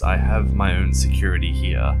I have my own security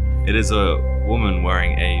here. It is a woman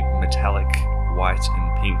wearing a metallic white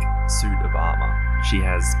and pink suit of armor. She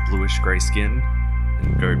has bluish-grey skin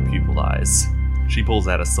and goat-pupiled eyes. She pulls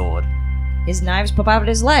out a sword. His knives pop out of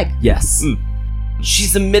his leg. Yes.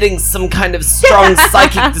 She's emitting some kind of strong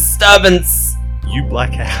psychic disturbance. You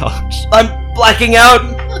black out. I'm blacking out.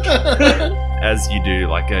 As you do,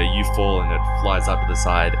 you fall and it flies up to the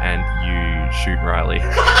side and you shoot Riley,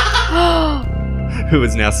 who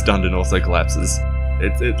is now stunned and also collapses.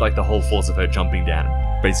 It's like the whole force of her jumping down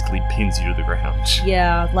basically pins you to the ground.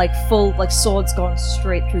 Yeah, full swords gone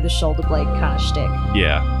straight through the shoulder blade kind of shtick.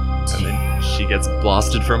 Yeah. And then she gets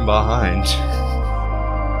blasted from behind.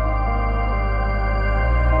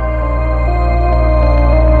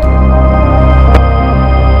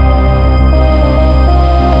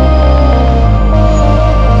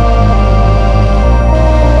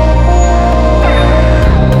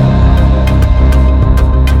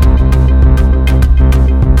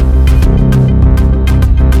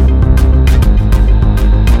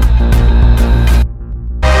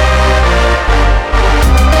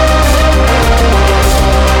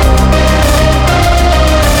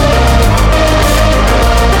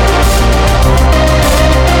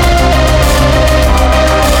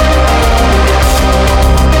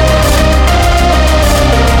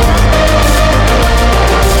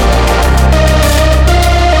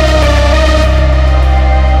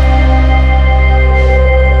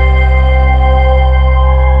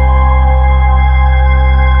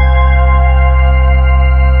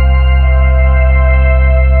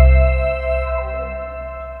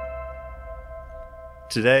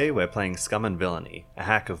 Today, we're playing Scum and Villainy, a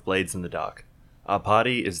hack of Blades in the Dark. Our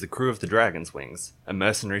party is the crew of the Dragon's Wings, a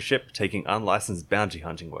mercenary ship taking unlicensed bounty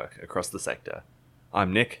hunting work across the sector.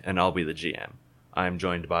 I'm Nick, and I'll be the GM. I am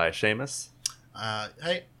joined by Seamus.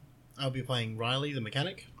 Hey, I'll be playing Riley, the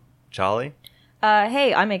mechanic. Charlie.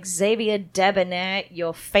 Hey, I'm Xavier Debonair,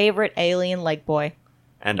 your favorite alien leg boy.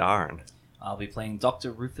 And Aaron. I'll be playing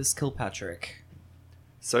Dr. Rufus Kilpatrick.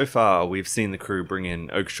 So far, we've seen the crew bring in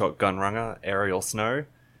Oakshot Gunrunner Ariel Snow,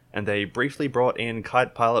 and they briefly brought in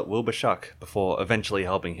kite pilot Wilbur Shuck before eventually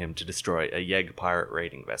helping him to destroy a Yegg pirate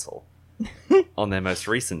raiding vessel. On their most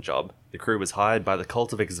recent job, the crew was hired by the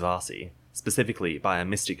Cult of Ixvasi, specifically by a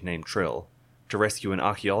mystic named Trill, to rescue an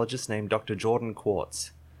archaeologist named Dr. Jordan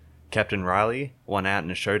Quartz. Captain Riley won out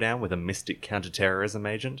in a showdown with a mystic counter-terrorism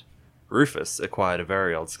agent, Rufus acquired a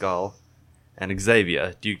very old skull, and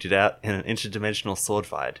Xavier duked it out in an interdimensional sword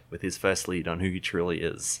fight with his first lead on who he truly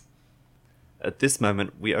is. At this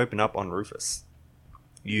moment, we open up on Rufus.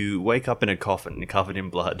 You wake up in a coffin covered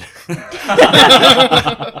in blood.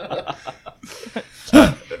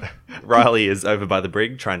 Riley is over by the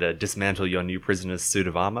brig trying to dismantle your new prisoner's suit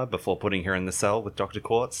of armor before putting her in the cell with Dr.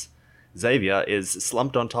 Quartz. Xavier is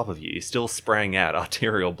slumped on top of you, still spraying out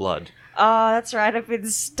arterial blood. Oh, that's right, I've been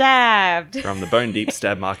stabbed. From the bone-deep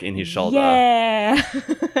stab mark in his shoulder. Yeah.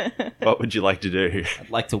 What would you like to do? I'd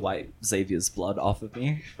like to wipe Xavier's blood off of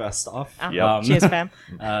me, first off. Yep. Cheers, fam.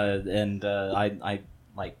 I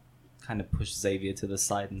kind of push Xavier to the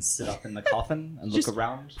side and sit up in the coffin and look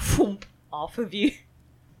around. Phoomp, off of you.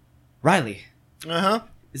 Riley, Uh-huh.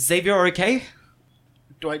 is Xavier okay?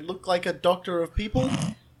 Do I look like a doctor of people?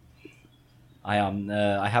 I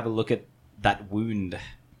have a look at that wound.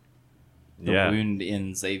 The wound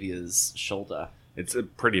in Xavier's shoulder. It's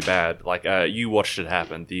pretty bad. You watched it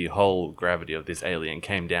happen. The whole gravity of this alien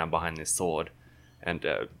came down behind this sword, and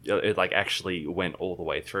it actually went all the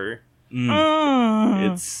way through.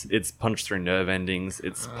 It's punched through nerve endings.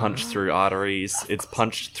 It's punched through arteries. It's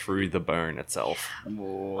punched through the bone itself.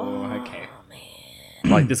 Oh, okay.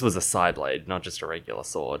 This was a side blade, not just a regular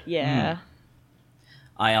sword. Yeah.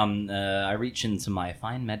 I reach into my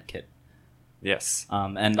fine med kit. Yes.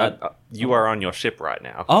 And you are on your ship right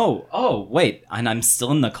now. Oh, wait, and I'm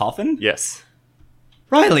still in the coffin? Yes.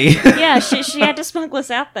 Riley! Yeah, she had to smuggle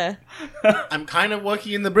us out there. I'm kind of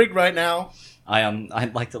working in the brig right now.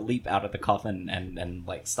 I'd like to leap out of the coffin and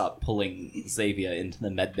start pulling Xavier into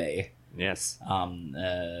the med bay. Yes.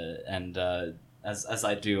 As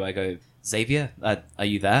I do, I go, Xavier, are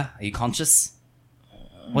you there? Are you conscious?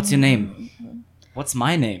 What's your name? What's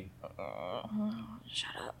my name?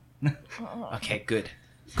 Shut up. Okay, good.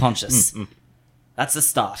 Conscious. That's the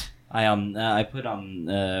start. I put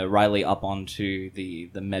Riley up onto the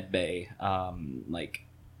med bay,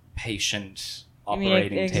 patient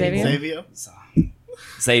operating table. Xavier?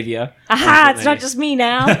 Xavier. Aha, it's not just me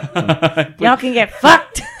now. Y'all can get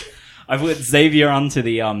fucked. I put Xavier onto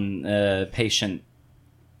the patient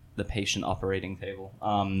operating table.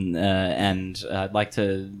 And I'd like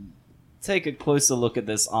to take a closer look at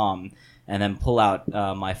this arm and then pull out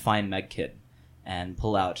my fine med kit, and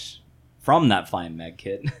pull out from that fine med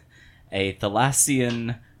kit a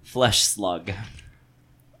Thalassian flesh slug.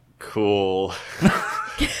 Cool.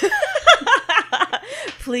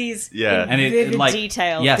 Please, Yeah. in And vivid like,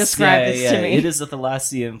 detail, yes, describe this to me. It is a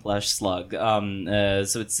Thalassian flesh slug.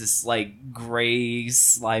 So it's this like gray,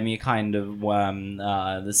 slimy kind of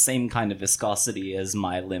the same kind of viscosity as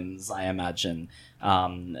my limbs, I imagine.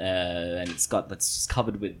 And it's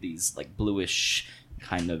covered with these like bluish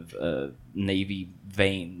kind of navy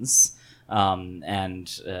veins. And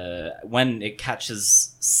when it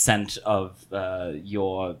catches scent of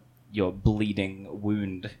your bleeding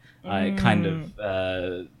wound, it kind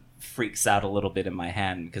of freaks out a little bit in my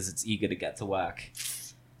hand because it's eager to get to work.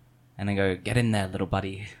 And I go, "Get in there, little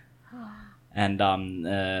buddy." And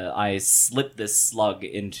I slip this slug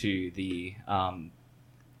into the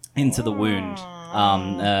wound,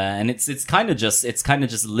 and it's kind of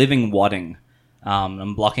just living wadding.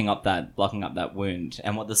 And blocking up that wound.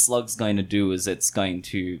 And what the slug's going to do is it's going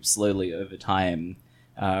to slowly over time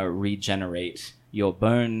regenerate your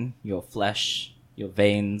bone, your flesh, your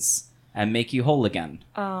veins, and make you whole again.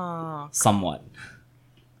 Somewhat.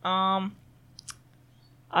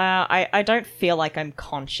 I don't feel like I'm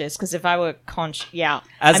conscious, because if I were conscious,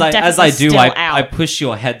 As I'm I do, still I out. push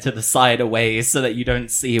your head to the side away so that you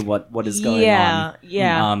don't see what is going on.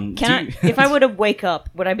 Yeah. If I were to wake up,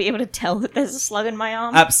 would I be able to tell that there's a slug in my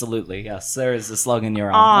arm? Absolutely, yes. There is a slug in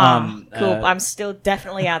your arm. Cool. I'm still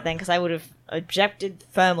definitely out then, because I would have objected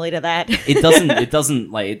firmly to that. It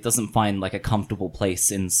doesn't find like a comfortable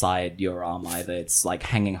place inside your arm either. It's like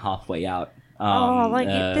hanging halfway out.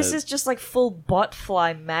 This is just like full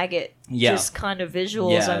botfly maggot, Yeah. just kind of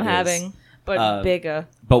visuals Yeah, I'm it having, but bigger.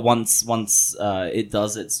 But once it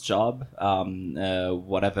does its job,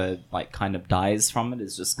 whatever like kind of dies from it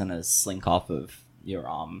is just gonna slink off of your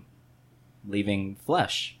arm, leaving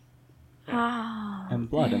flesh and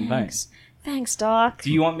blood and bones. Thanks, Doc.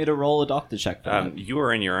 Do you want me to roll a doctor check for that? You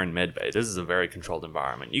are in your own med bay. This is a very controlled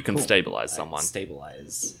environment. You can stabilize someone.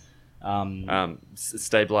 Stabilize.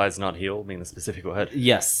 Stabilize, not heal, being the specific word.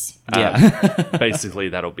 Yes. Yeah. Basically,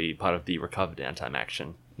 that'll be part of the recover downtime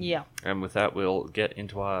action. Yeah. And with that, we'll get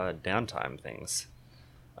into our downtime things.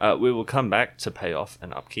 We will come back to payoff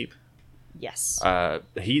and upkeep. Yes.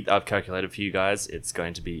 Heat, I've calculated for you guys, it's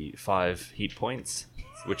going to be 5 heat points,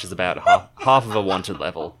 which is about half of a wanted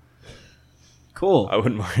level. Cool. I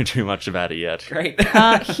wouldn't worry too much about it yet. Great.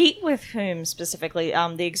 Heat with whom specifically?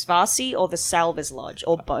 The Ixvasi or the Salvas Lodge,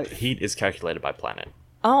 or both? Heat is calculated by planet.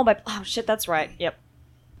 Oh shit, that's right. Yep.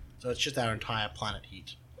 So it's just our entire planet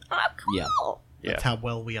heat. Oh, cool. Yeah. Yeah. That's how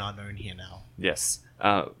well we are known here now. Yes.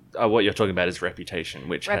 What you're talking about is reputation,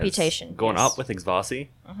 which Reputation, has gone yes. up with Ixvasi.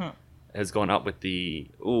 Has gone up with the...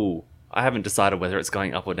 Ooh, I haven't decided whether it's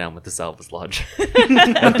going up or down with the Salvas Lodge.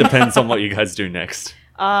 That depends on what you guys do next.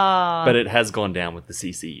 But it has gone down with the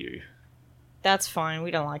CCU. That's fine.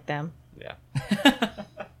 We don't like them. Yeah.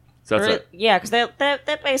 So that's Yeah, because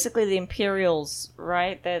they're basically the Imperials,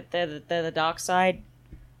 right? They're the dark side.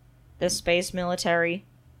 They're space military.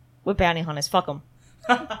 We're bounty hunters. Fuck them.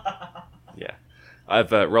 yeah.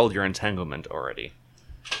 I've rolled your entanglement already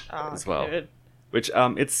as well. Good. Which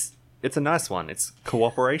it's a nice one. It's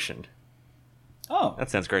cooperation. Oh, That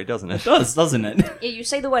sounds great, doesn't it it? does, doesn't it? Yeah, you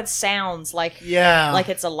say the word sounds like Yeah. like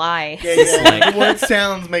it's a lie. The word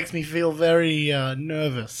sounds makes me feel very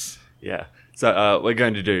nervous. Yeah. So we're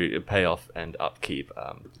going to do payoff and upkeep.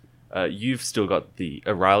 You've still got the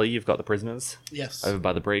Riley. You've got the prisoners Yes. over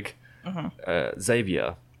by the brig.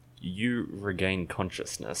 Xavier, you regain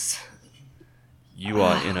consciousness. You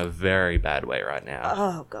are in a very bad way right now.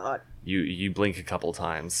 Oh god. You blink a couple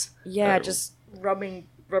times. Yeah, just rubbing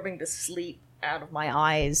the sleep out of my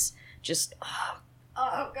eyes. Just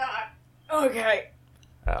oh god. Okay.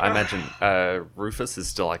 I imagine Rufus is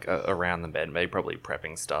still like around the bed, maybe probably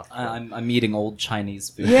prepping stuff. I'm eating old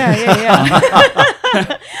Chinese food. Yeah.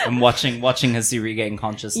 I'm watching as he regain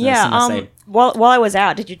consciousness. Yeah. And I say, While I was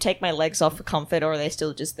out, did you take my legs off for comfort, or are they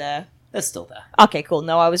still just there? they're still there. Okay, cool.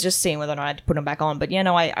 No, I was just seeing whether or not I had to put them back on. But yeah,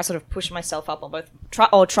 no, I sort of pushed myself up on both,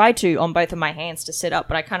 tried to on both of my hands to sit up,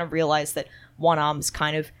 but I kind of realized that one arm's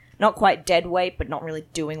kind of not quite dead weight, but not really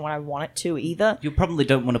doing what I want it to either. You probably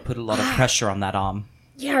don't want to put a lot of pressure on that arm.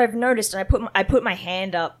 Yeah, I've noticed, and I put my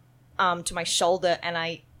hand up to my shoulder, and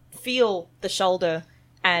I feel the shoulder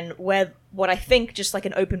and where what I think just like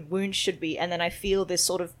an open wound should be, and then I feel this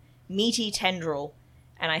sort of meaty tendril,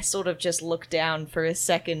 and I sort of just look down for a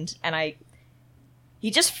second, and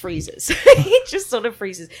he just freezes. He just sort of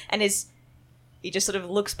freezes, and he just sort of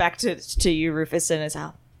looks back to you, Rufus, and is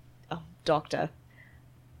Doctor,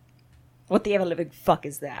 what the ever living fuck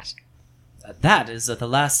is that? That is a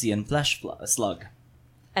Thalassian slug.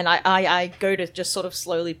 And I go to just sort of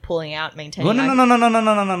slowly pulling out, maintaining... Oh,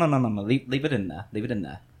 no. Leave it in there. Leave it in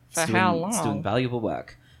there. For how It's long? doing valuable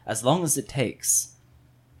work. As long as it takes.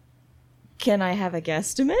 Can I have a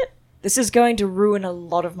guesstimate? This is going to ruin a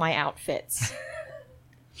lot of my outfits.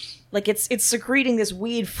 Like, it's secreting this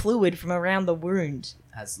weird fluid from around the wound.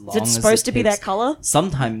 As Is long it as supposed to be takes. that color?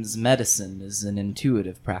 Sometimes medicine is an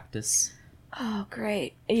intuitive practice. Oh,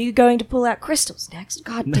 great. Are you going to pull out crystals next?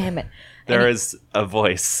 God damn it. There is a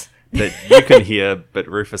voice that you can hear, but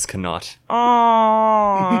Rufus cannot.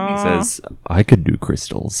 Oh. Says, I could do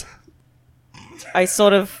crystals. I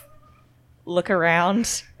sort of look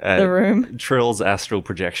around the room. Trill's astral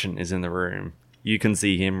projection is in the room. You can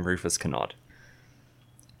see him, Rufus cannot.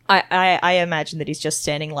 I imagine that he's just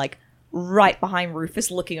standing, like, right behind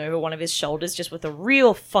Rufus, looking over one of his shoulders, just with a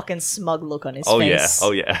real fucking smug look on his face.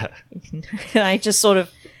 Oh yeah. And I just sort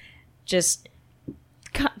of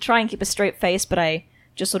try and keep a straight face, but I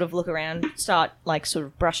just sort of look around, start, like, sort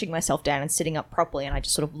of brushing myself down and sitting up properly, and I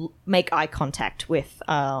just sort of make eye contact with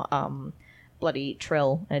bloody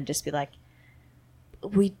Trill, and just be like,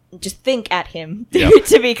 we just think at him. Yep.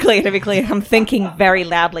 to be clear, I'm thinking very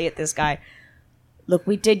loudly at this guy. Look,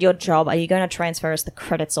 we did your job. Are you going to transfer us the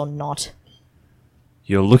credits or not?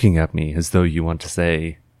 You're looking at me as though you want to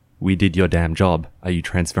say, we did your damn job. Are you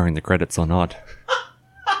transferring the credits or not?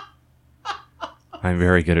 I'm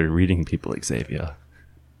very good at reading people, Xavier.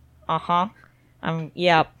 Uh-huh.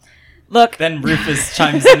 Yeah. Look, Then Rufus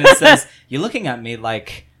chimes in and says, "You're looking at me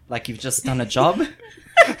like you've just done a job,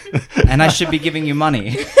 and I should be giving you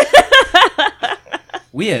money."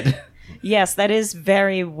 Weird. yes, that is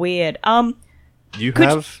very weird. You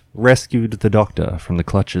have rescued the Doctor from the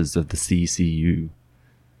clutches of the CCU.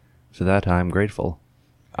 For that, I am grateful.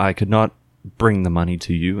 I could not bring the money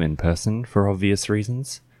to you in person for obvious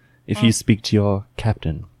reasons. If you speak to your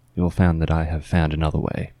captain, you will find that I have found another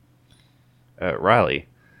way. Riley,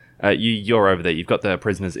 you're over there. You've got the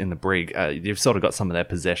prisoners in the brig. You've sort of got some of their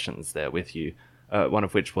possessions there with you. One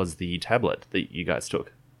of which was the tablet that you guys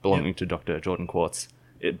took, belonging to Dr. Jordan Quartz.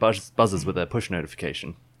 It buzzes with a push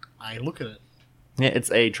notification. I look at it. Yeah,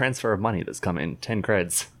 it's a transfer of money that's come in, 10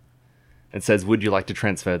 creds. It says, would you like to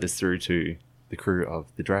transfer this through to the crew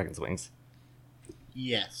of the Dragon's Wings?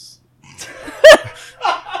 Yes.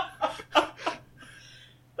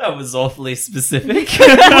 That was awfully specific.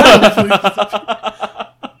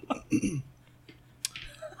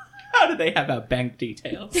 How do they have our bank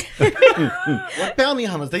details? Like bounty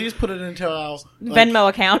hunters, they just put it into our Venmo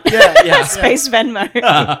account. Yeah. Space Venmo.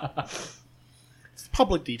 It's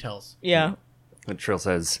public details. yeah. And Trill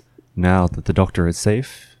says, now that the Doctor is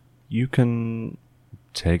safe, you can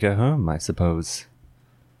take her home, I suppose.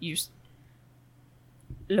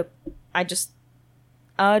 Look, I just...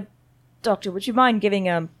 Doctor, would you mind giving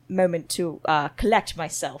a moment to collect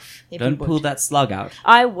myself? If Don't you would? pull that slug out.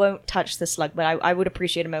 I won't touch the slug, but I would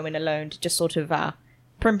appreciate a moment alone to just sort of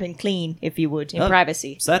primp and clean, if you would, in Oh.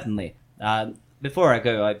 privacy. Certainly. Before I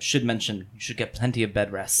go, I should mention you should get plenty of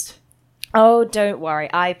bed rest. Oh, don't worry.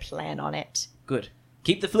 I plan on it. Good.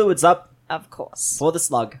 Keep the fluids up Of course. for the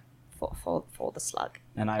slug. For the slug.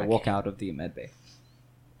 And I Okay. walk out of the medbay.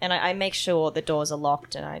 And I make sure the doors are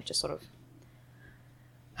locked, and I just sort of...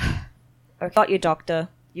 I've got you, Doctor.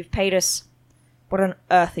 You've paid us. What on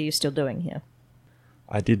earth are you still doing here?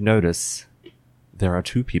 I did notice there are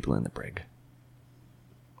 2 people in the brig.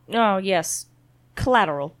 Oh, yes.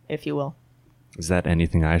 Collateral, if you will. Is that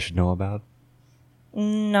anything I should know about?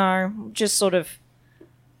 No, just sort of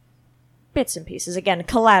bits and pieces. Again,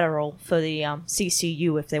 collateral for the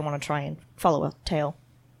CCU if they want to try and follow a tail.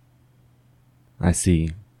 I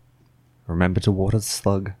see. Remember to water the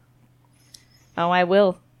slug. Oh, I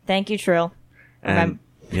will. Thank you, Trill. And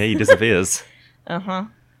yeah, he disappears. Uh-huh.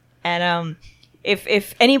 And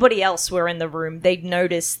if anybody else were in the room, they'd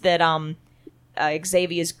notice that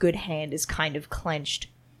Xavier's good hand is kind of clenched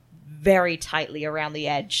very tightly around the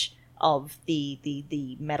edge of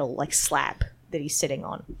the metal like slab that he's sitting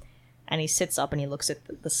on. And he sits up and he looks at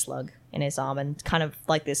the slug in his arm, and kind of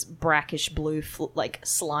like this brackish blue like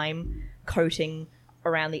slime coating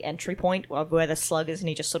around the entry point of where the slug is, and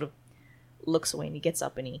he just sort of looks away and he gets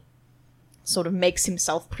up and he sort of makes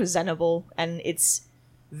himself presentable, and it's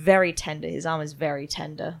very tender. His arm is very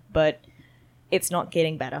tender, but it's not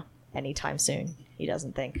getting better anytime soon, he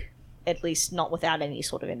doesn't think. At least not without any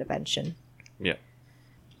sort of intervention. Yeah.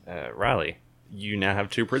 Riley, you now have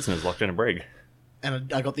 2 prisoners locked in a brig.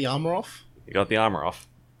 And I got the armor off. You got the armor off.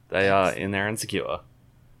 They are in there and secure.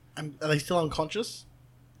 Are they still unconscious?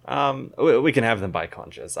 We can have them by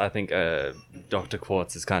conscious. I think Dr.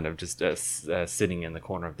 Quartz is kind of just sitting in the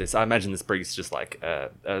corner of this. I imagine this brig's just like a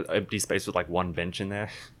empty space with like one bench in there.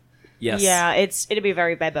 Yes. Yeah, it'd be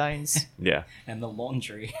very bare bones. Yeah. And the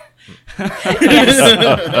laundry. Yes.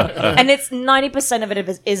 And it's 90% of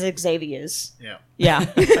it is Xavier's. Yeah. Yeah.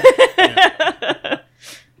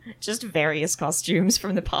 Just various costumes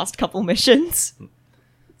from the past couple missions.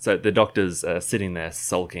 So the doctor's sitting there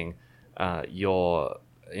sulking. Your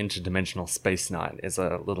interdimensional space knight is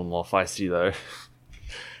a little more feisty though.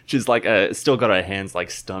 She's like still got her hands like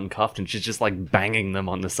stun cuffed, and she's just like banging them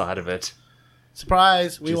on the side of it.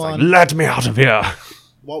 Surprise! We She's won. like, "Let me out of here!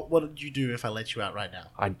 What would you do if I let you out right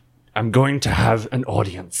now? I'm going to have an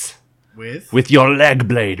audience With your leg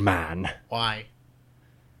blade man, why?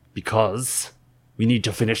 because we need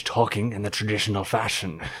to finish talking in the traditional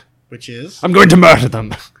fashion. Which is I'm going to murder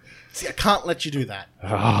them." see, I can't let you do that.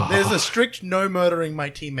 Ah. There's a strict no murdering my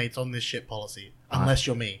teammates on this ship policy, unless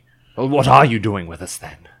you're me. Well, what are you doing with us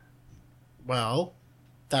then? Well,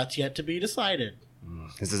 that's yet to be decided.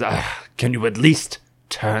 This is, can you at least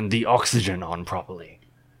turn the oxygen on properly?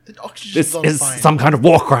 The oxygen's This on is fine. some kind of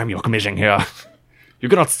war crime you're committing here. You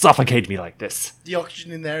cannot suffocate me like this. The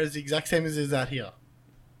oxygen in there is the exact same as is out here.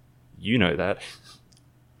 You know that.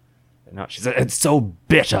 No, she said, it's so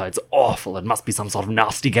bitter, it's awful, it must be some sort of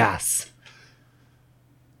nasty gas.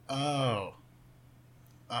 Oh.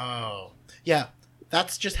 Yeah,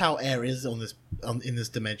 that's just how air is in this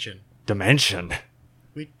dimension. Dimension?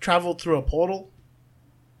 We traveled through a portal.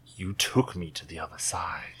 You took me to the other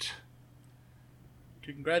side.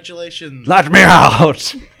 Congratulations. Let me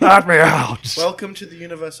out! Let me out! Welcome to the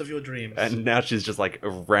universe of your dreams. And now she's just like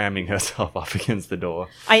ramming herself up against the door.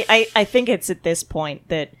 I think it's at this point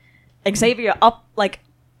that Xavier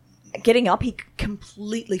getting up, he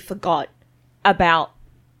completely forgot about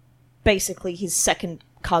basically his second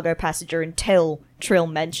cargo passenger until Trill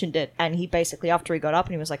mentioned it, and he basically, after he got up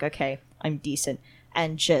and he was like, okay, I'm decent,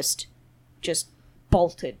 and just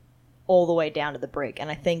bolted all the way down to the brig. And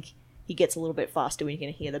I think he gets a little bit faster when you can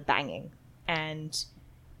hear the banging. And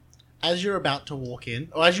as you walk in,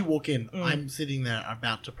 I'm sitting there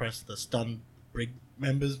about to press the stun brig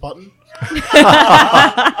members button.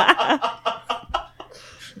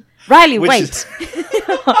 Riley, Which wait. is-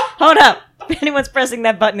 Hold up. If anyone's pressing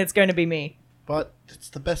that button, it's going to be me. But it's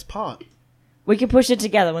the best part. We can push it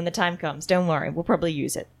together when the time comes. Don't worry. We'll probably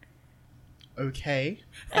use it. Okay.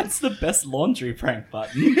 That's the best laundry prank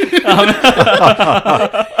button.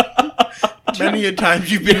 Many a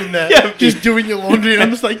times you've been in there just doing your laundry and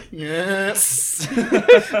I'm just like, yes.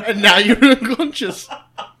 And now you're unconscious.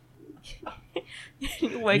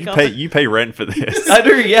 You wake You up. pay rent for this. I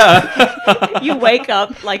do, yeah. You wake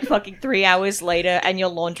up like fucking 3 hours later and your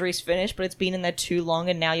laundry's finished, but it's been in there too long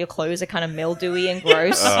and now your clothes are kind of mildewy and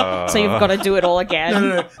gross. So you've got to do it all again.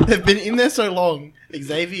 No. They've been in there so long.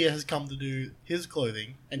 Xavier has come to do his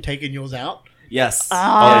clothing and taken yours out. Yes.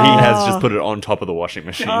 Oh, he has just put it on top of the washing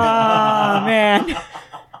machine. Oh, man.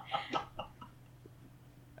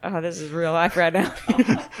 Oh, this is real life right now.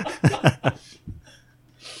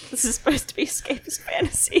 This is supposed to be escapist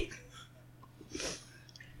fantasy.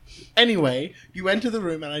 Anyway, you enter the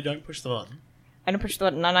room and I don't push the button. I don't push the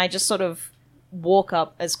button and I just sort of walk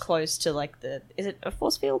up as close to like is it a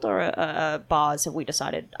force field or a bars, have we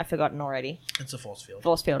decided? I've forgotten already. It's a force field.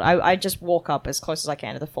 Force field. I just walk up as close as I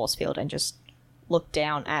can to the force field and just look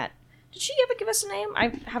down at... Did she ever give us a name?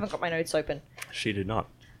 I haven't got my notes open. She did not.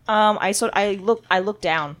 I look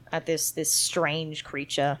down at this strange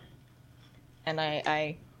creature, and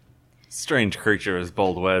I Strange creature is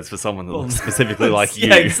bold words for someone that looks specifically like you.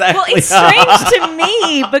 Yeah, exactly. well, it's strange to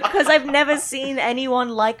me because I've never seen anyone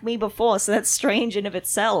like me before, so that's strange in of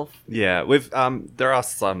itself. Yeah, there are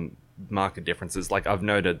some marked differences. Like I've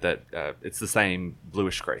noted that it's the same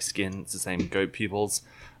bluish grey skin, it's the same goat pupils.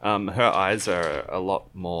 Her eyes are a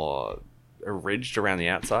lot more ridged around the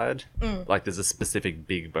outside. Like there's a specific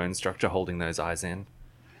big bone structure holding those eyes in,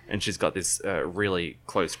 and she's got this really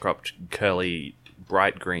close cropped, curly,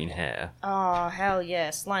 bright green hair. Oh hell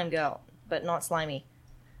yeah, slime girl, but not slimy.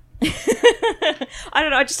 I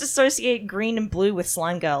don't know. I just associate green and blue with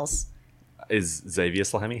slime girls. Is Xavier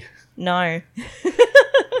slimy? No.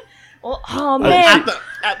 Well, oh man.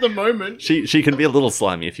 At the moment, She can be a little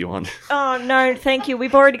slimy if you want. Oh no, thank you.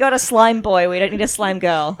 We've already got a slime boy. We don't need a slime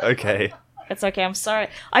girl. Okay. It's okay. I'm sorry.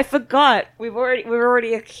 I forgot. We're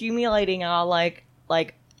already accumulating our like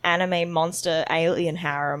anime monster alien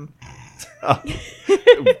harem.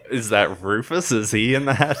 Is that Rufus? Is he in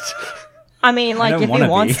that? I mean, like don't if he wanna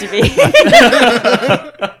wants be. to be.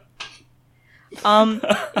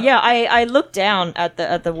 Yeah, I look down at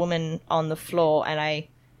the woman on the floor and I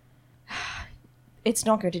it's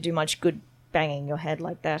not going to do much good banging your head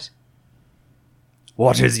like that.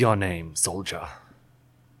 What is your name, soldier?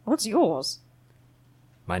 What's yours?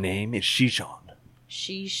 My name is Shishon.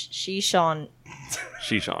 Shishon.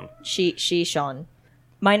 Shishon. Shishon.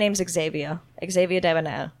 My name's Xavier. Xavier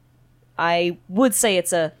Debonair. I would say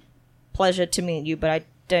it's a pleasure to meet you, but I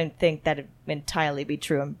don't think that'd entirely be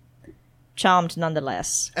true. I'm charmed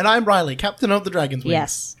nonetheless. And I'm Riley, captain of the Dragon's Wings.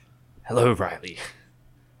 Yes. Hello, Riley.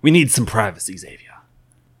 We need some privacy, Xavier.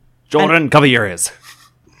 Jordan, cover your ears.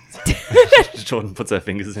 Jordan puts her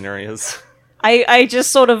fingers in her ears. I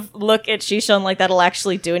just sort of look at Shishon like that'll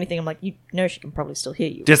actually do anything. I'm like, you know she can probably still hear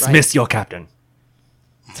you. Dismiss your captain.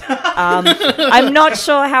 I'm not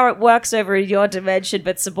sure how it works over in your dimension,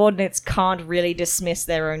 but subordinates can't really dismiss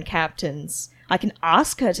their own captains. I can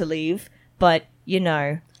ask her to leave, but, you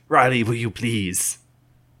know. Riley, will you please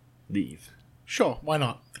leave? Sure, why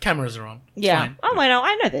not? The cameras are on. It's Yeah. fine. Oh,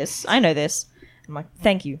 I know this. I'm like,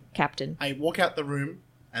 thank you, Captain. I walk out the room,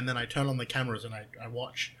 and then I turn on the cameras and I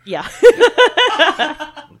watch. Yeah.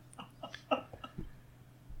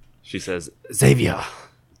 She says, Xavier.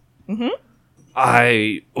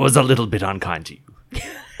 I was a little bit unkind to you.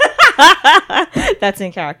 That's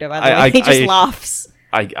in character, by the way. He just laughs.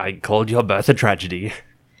 I called your birth a tragedy.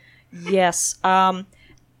 Yes.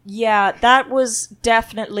 Yeah, that was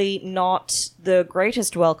definitely not the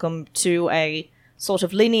greatest welcome to a sort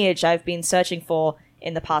of lineage I've been searching for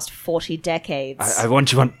in the past 40 decades. I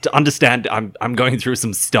want you to understand I'm going through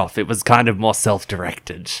some stuff. It was kind of more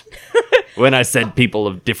self-directed. When I said people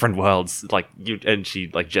of different worlds, like you, and she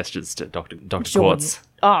like gestures to Dr. Quartz.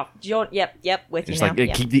 Oh, Jordan. Yep, with you She's now. like,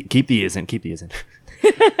 Yeah. keep the ears in, keep the ears in.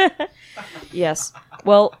 Yes.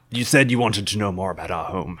 Well, You said you wanted to know more about our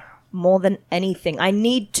home. more than anything, I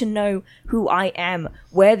need to know who I am,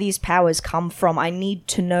 where these powers come from. I need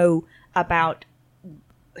to know about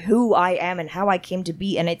who I am and how I came to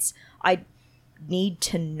be, and I need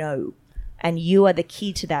to know. And you are the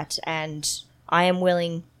key to that, and I am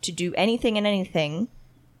willing to do anything and anything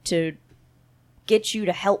to get you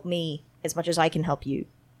to help me as much as I can help you.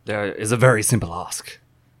 There is a very simple ask.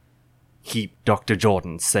 Keep Dr.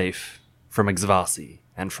 Jordan safe from Xvasi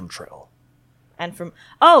and from Trill. And from...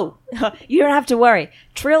 Oh! You don't have to worry.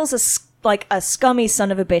 Trill's like a scummy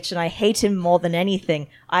son of a bitch, and I hate him more than anything.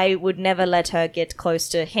 I would never let her get close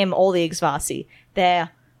to him or the Xvasi.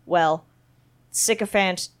 They're, well,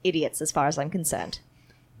 sycophant idiots as far as I'm concerned.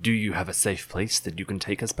 Do you have a safe place that you can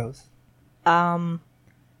take us both?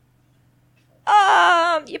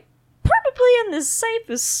 You're probably in the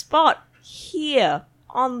safest spot here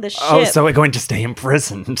on the ship. Oh, so we're going to stay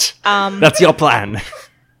imprisoned. That's your plan.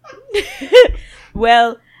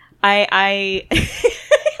 Well, I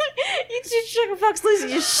you two sugar fucks losing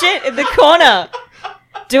your shit in the corner.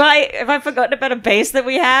 Have I forgotten about a base that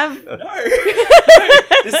we have? No.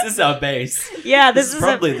 This is our base. Yeah, This is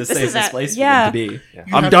probably the this is safest place for yeah. them to be. You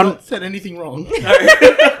I'm have done. not said anything wrong.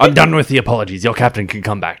 I'm done with the apologies. Your captain can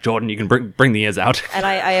come back. Jordan, you can bring the ears out. And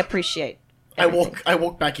I appreciate. I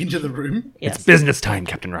walk back into the room. Yes. It's business time,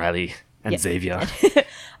 Captain Riley and Yeah. Xavier.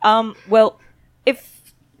 Well,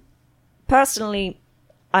 if personally,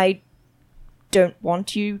 I don't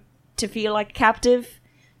want you to feel like a captive.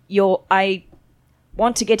 I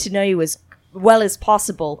want to get to know you as well as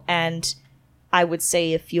possible, and I would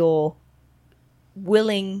say if you're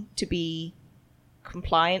willing to be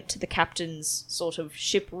compliant to the captain's sort of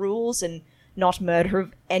ship rules and not murder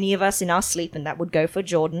any of us in our sleep, and that would go for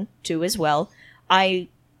Jordan too as well, I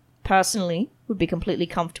personally would be completely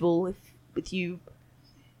comfortable with you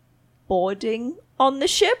boarding on the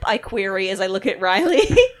ship. I query as I look at Riley.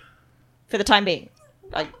 For the time being.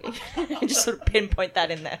 I just sort of pinpoint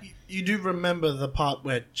that in there. You do remember the part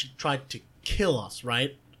where she tried to kill us,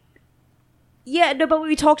 right? Yeah, no, but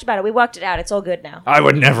we talked about it. We worked it out. It's all good now. I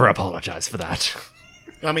would never apologize for that.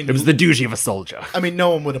 I mean, It was the duty of a soldier. no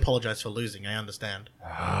one would apologize for losing. I understand.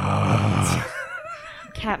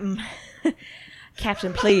 Captain,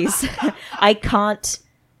 please. I can't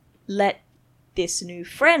let this new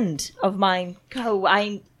friend of mine go.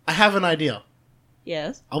 I have an idea.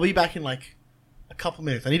 Yes? I'll be back in like a couple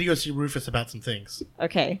minutes. I need to go see Rufus about some things.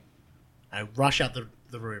 Okay. I rush out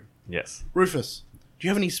the room. Yes. Rufus, do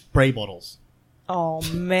you have any spray bottles? Oh,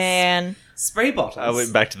 man. Spray bottles. I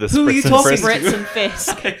went back to the Who are you spritz and talking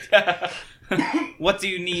frisk. Brits and Fisk. What do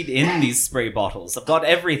you need in these spray bottles? I've got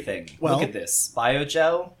everything. Well- Look at this.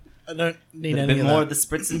 Biogel, I don't need a any bit of more that. of the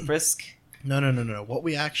spritz and frisk. No. What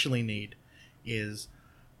we actually need is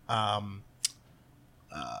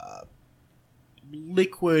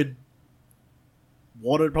liquid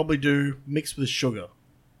water would probably do mixed with sugar.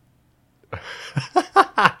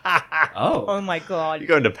 Oh. Oh my god. You're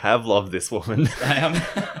going to Pavlov this woman. I am.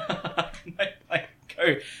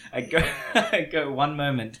 I go 1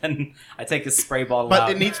 moment, and I take a spray bottle But out.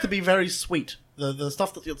 it needs to be very sweet. The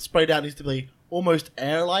stuff that gets sprayed out needs to be almost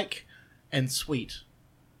air-like and sweet.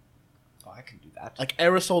 Oh, I can do that. Like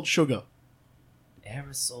aerosol sugar.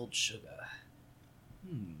 Aerosol sugar.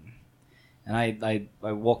 And I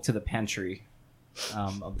walk to the pantry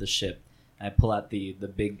of the ship. And I pull out the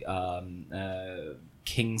big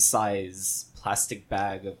king size plastic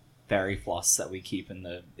bag of fairy floss that we keep in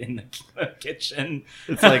the kitchen.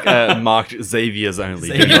 It's like marked Xavier's only.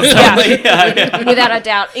 Do Xavier's not only. touch. Yeah. Without a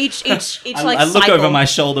doubt. Each like I look cycle. over my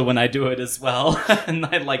shoulder when I do it as well, and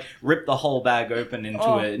I like rip the whole bag open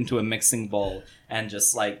into a mixing bowl and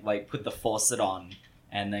just like put the faucet on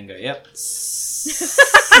and then go yep,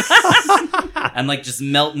 and like just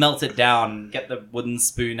melt it down, get the wooden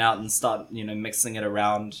spoon out and start mixing it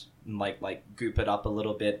around and like goop it up a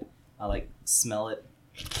little bit. I like smell it,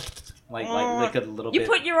 like lick it a little You bit.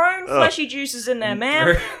 put your own fleshy juices in there,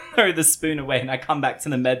 man. Throw the spoon away, and I come back to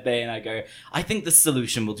the med bay and I go, I think the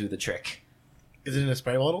solution will do the trick. Is it in a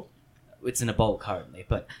spray bottle? It's in a bowl currently,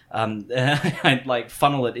 but I like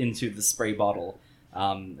funnel it into the spray bottle,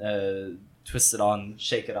 twist it on,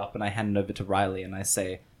 shake it up, and I hand it over to Riley and I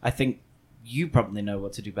say, I think you probably know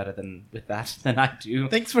what to do better with that than I do.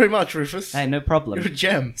 Thanks very much, Rufus. Hey, no problem. You're a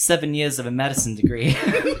gem. 7 years of a medicine degree.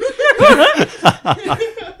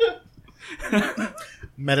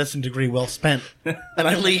 Medicine degree well spent. And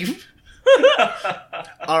I leave.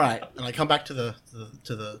 All right, and I come back to the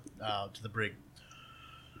brig.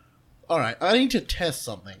 All right, I need to test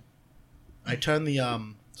something. I turn the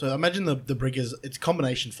So imagine the brig it's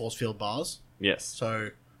combination force field bars. Yes. So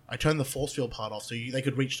I turn the force field part off, so they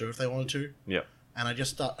could reach through if they wanted to. Yep. And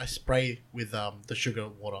I spray with the sugar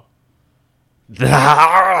water.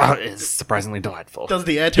 That is surprisingly delightful. Does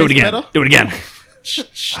the air Do it taste again. better? Do it again.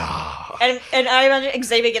 And I imagine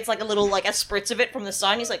Xavier gets like a little like a spritz of it from the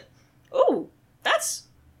side and he's like, ooh, that's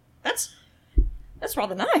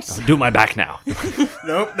rather nice. Do my back now.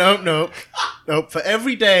 Nope. For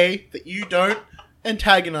every day that you don't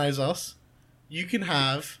antagonize us, you can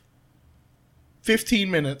have 15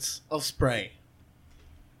 minutes of spray.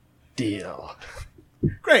 Deal.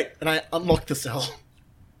 Great. And I unlock the cell.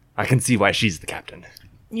 I can see why she's the captain.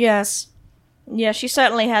 Yes. Yeah, she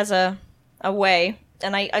certainly has a way.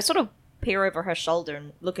 And I sort of peer over her shoulder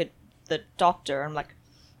and look at the doctor. I'm like,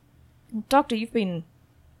 Doctor, you've been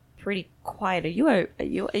pretty quiet. Are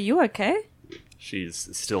you okay? She's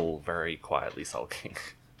still very quietly sulking.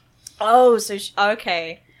 Oh, so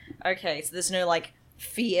okay. So there's no like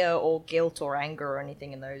fear or guilt or anger or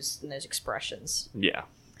anything in those expressions. Yeah.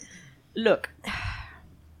 Look,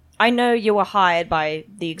 I know you were hired by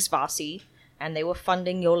the Ixvasi, and they were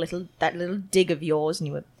funding that little dig of yours, and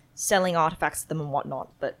you were selling artifacts to them and whatnot.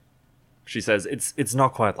 But She says it's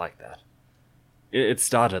not quite like that. It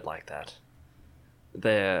started like that.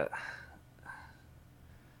 They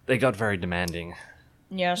got very demanding.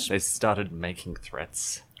 yes, They started making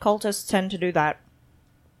threats. cultists tend to do that.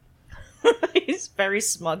 He's very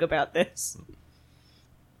smug about this.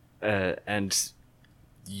 And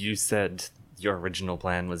you said your original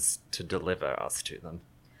plan was to deliver us to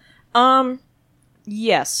them.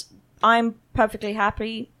 Yes, I'm perfectly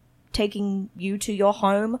happy taking you to your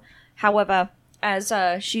home. However, as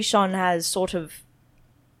Shishon has sort of,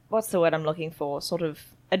 what's the word I'm looking for? Sort of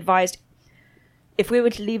advised, if we were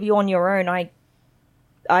to leave you on your own,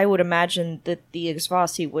 I would imagine that the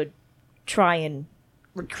Ixvasi would try and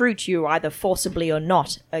recruit you either forcibly or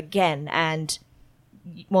not again. And,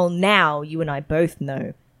 well, now you and I both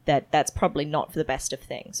know that that's probably not for the best of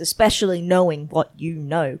things, especially knowing what you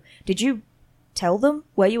know. Did you tell them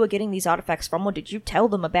where you were getting these artifacts from, or did you tell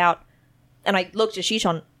them about... And I looked at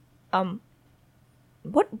Shishon,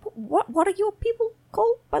 what are your people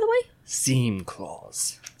called, by the way? Seam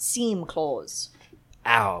claws. Seam claws.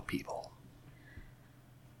 Our people.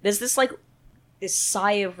 There's this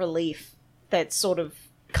sigh of relief that sort of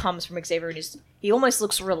comes from Xavier, and he almost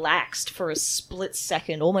looks relaxed for a split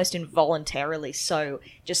second, almost involuntarily so.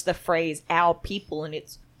 Just the phrase "our people," and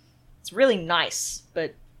it's really nice,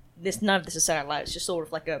 but none of this is said out loud. It's just sort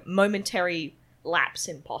of like a momentary lapse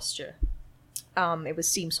in posture. It was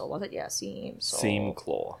Seamsaw, was it? Yeah, Seamsaw. Seam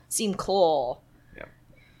claw. Seam claw. Yeah.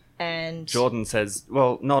 And Jordan says,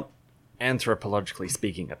 well, not anthropologically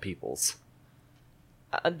speaking, a peoples.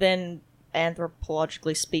 then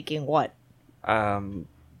anthropologically speaking, what?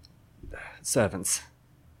 Servants.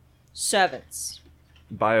 Servants.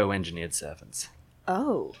 Bioengineered servants.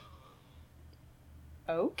 Oh.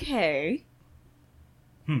 Okay.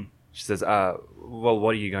 She says, well,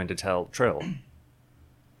 what are you going to tell Trill?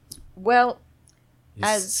 Well, He's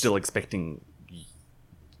As- still expecting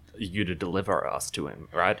you to deliver us to him,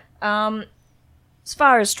 right? as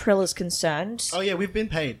far as Trill is concerned, Oh yeah, we've been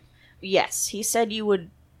paid. yes, he said you would.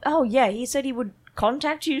 Oh yeah, he said he would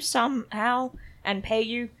contact you somehow and pay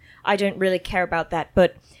you. I don't really care about that,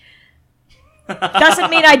 but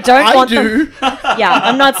doesn't mean I don't I want do. them. Yeah,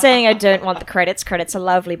 I'm not saying I don't want the credits. Credits are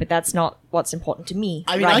lovely, but that's not what's important to me.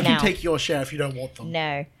 I mean, right I can now. take your share if you don't want them.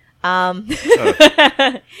 No.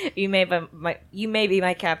 You may be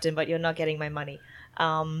my captain, but you're not getting my money.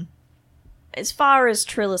 As far as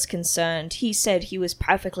Trill is concerned, he said he was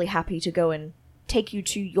perfectly happy to go and take you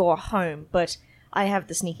to your home, but I have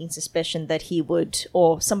the sneaking suspicion that he would,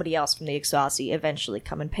 or somebody else from the Ixvasi, eventually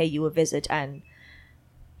come and pay you a visit and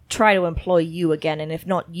try to employ you again, and if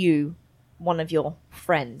not you, one of your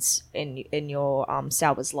friends in your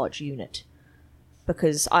Sauer's Lodge unit.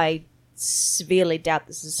 Because I severely doubt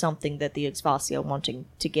this is something that the Ixvasi are wanting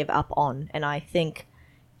to give up on, and I think,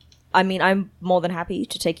 I mean, I'm more than happy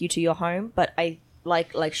to take you to your home, but I,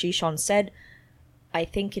 like Shishon said, I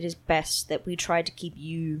think it is best that we try to keep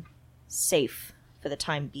you safe for the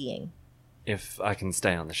time being. If I can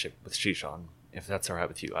stay on the ship with Shishon, if that's alright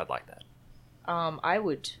with you, I'd like that. I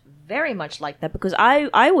would very much like that, because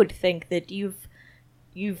I would think that you've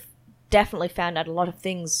definitely found out a lot of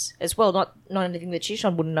things as well. Not anything that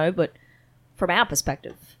Shishon wouldn't know, but from our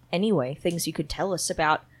perspective, anyway, things you could tell us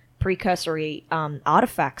about precursory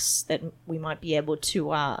artifacts that we might be able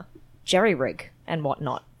to jerry-rig and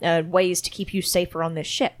whatnot. Ways to keep you safer on this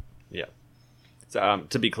ship. Yeah. So,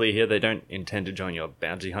 to be clear here, they don't intend to join your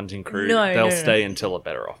bounty hunting crew. No, They'll no. stay until a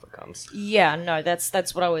better offer comes. Yeah, no, that's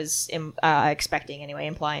what I was expecting anyway,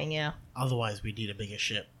 implying, yeah. Otherwise, we need a bigger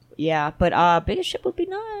ship. Yeah, but a bigger ship would be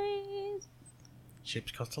nice.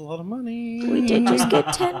 Ships cost a lot of money. We did just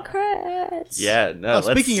get 10 creds. Yeah, no,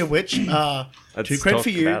 Speaking of which, 2 let's cred talk for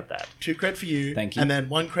you. about that. 2 cred for you. Thank you. And then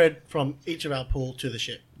 1 cred from each of our pool to the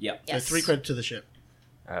ship. Yep. Yes. So 3 cred to the ship.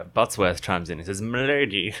 Buttsworth chimes in. He says,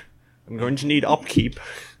 "Milady, I'm going to need upkeep.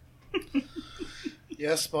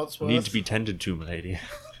 Yes, Spotsworth. Need to be tended to, milady.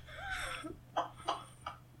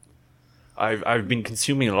 I've been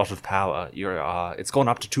consuming a lot of power. It's gone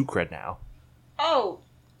up to 2 cred now. Oh,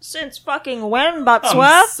 since fucking when, I'm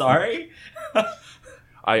Buttsworth? sorry.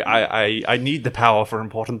 I need the power for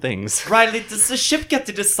important things. Riley, does the ship get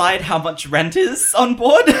to decide how much rent is on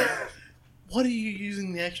board? What are you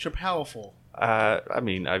using the extra power for? I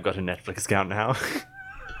mean, I've got a Netflix account now.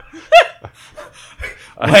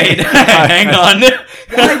 Wait, hang on.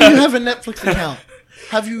 Why do you have a Netflix account?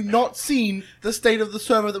 Have you not seen the state of the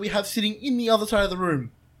server that we have sitting in the other side of the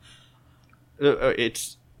room?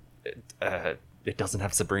 It doesn't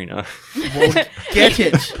have Sabrina. Well, get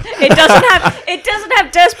it. It doesn't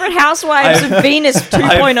have Desperate Housewives of Venus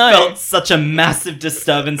I 2.0. felt such a massive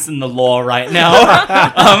disturbance in the law right now.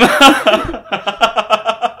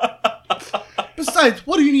 Besides,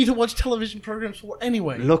 what do you need to watch television programs for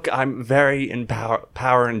anyway? Look, I'm very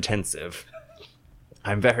power intensive.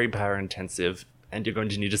 I'm very power intensive, and you're going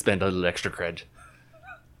to need to spend a little extra cred.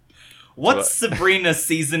 What's Sabrina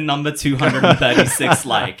season number 236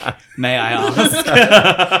 like? May I ask?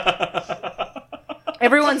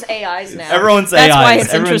 Everyone's AIs now. Everyone's That's AIs. why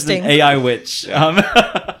it's Everyone's interesting. an AI witch.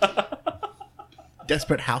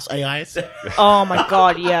 Desperate House AIs. Oh my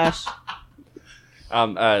god, yes.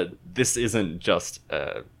 This isn't just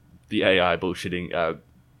the AI bullshitting.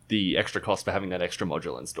 The extra cost for having that extra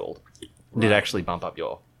module installed did actually bump up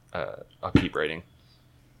your upkeep rating.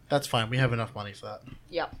 That's fine. We have enough money for that.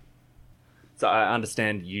 Yep. So I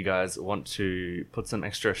understand you guys want to put some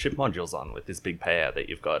extra ship modules on with this big payout that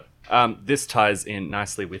you've got. This ties in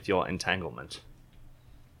nicely with your entanglement.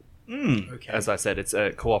 Okay. As I said, it's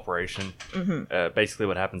a cooperation. Basically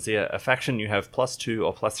what happens here, a faction you have +2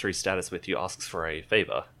 or +3 status with you asks for a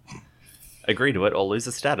favor. Agree to it or lose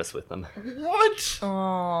a status with them. What?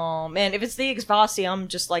 Oh man, if it's the Ixvasi, I'm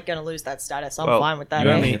just like gonna lose that status. I'm Well, fine with that. you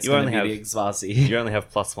eh? only- It's you gonna only be have- the Ixvasi. You only have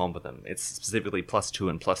 +1 with them. It's specifically +2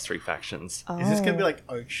 and +3 factions. Is this going to be like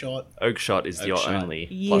Oakshot? Oakshot is your Oakshot. only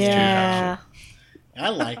 +2 Yeah. faction. I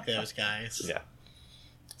like those guys. Yeah.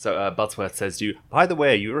 So Buttsworth says to you, by the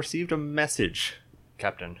way, you received a message,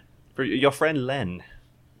 Captain, for your friend Len.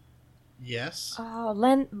 Yes. Oh,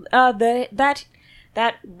 Len, that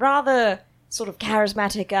rather sort of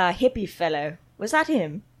charismatic hippie fellow. Was that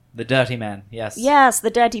him? The dirty man, yes. Yes, the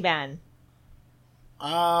dirty man.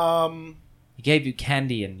 He gave you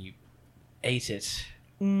candy and you ate it.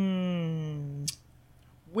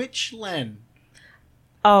 Which Len?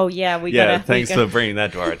 Oh yeah, we Yeah, gotta. thanks we for gotta, bringing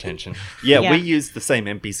that to our attention. Yeah, Yeah. we used the same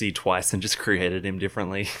NPC twice and just created him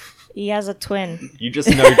differently. He has a twin. You just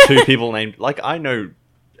know 2 people named... Like, I know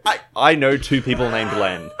I know 2 people named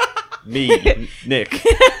Len. Me, Nick.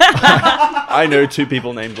 I know 2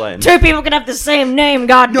 people named Len. 2 people can have the same name,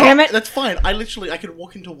 god No, damn it! that's fine. I could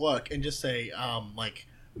walk into work and just say, like,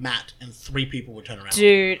 Matt, and 3 people would turn around.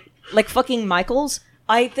 Dude, like fucking Michaels,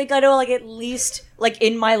 I think I know like at least, like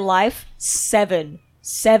in my life, 7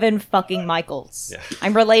 fucking Michaels. Yeah.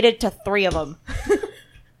 I'm related to 3 of them.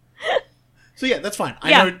 So yeah, that's fine.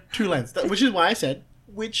 Yeah. I know 2 Lens, which is why I said,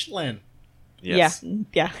 which Len? Yes.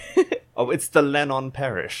 Yeah. Oh, it's the Lennon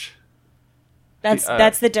Parish.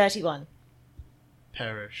 That's the dirty one.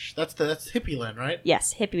 Parish. That's hippie Len, right?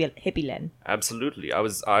 Yes, hippie Len. Absolutely. I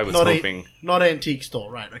was Not hoping not antique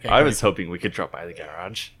store, right? Okay. I great. was hoping we could drop by the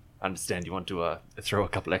garage. I understand you want to throw a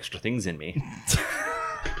couple extra things in me.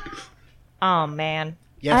 Oh man.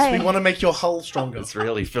 Yes, we want to make your hull stronger. It's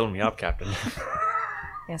really filling me up, Captain.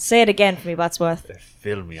 Yeah, say it again for me, Buttsworth.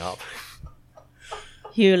 Fill me up.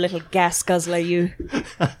 You little gas guzzler, you.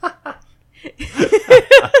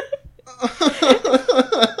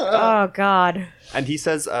 Oh god. And he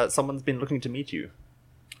says someone's been looking to meet you.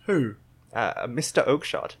 Who? Mr.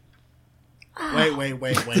 Oakshot. Wait.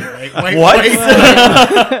 What?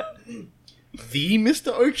 The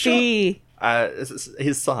Mr. Oakshot?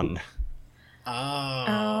 His son,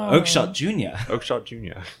 Ah. Oakshot Jr. Oakshot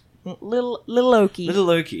Jr. Little Loki. Little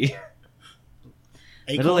Loki.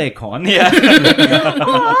 Acorn? Little Acorn. Yeah.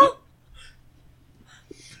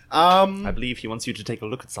 I believe he wants you to take a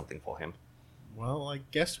look at something for him. Well, I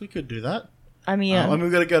guess we could do that. I mean,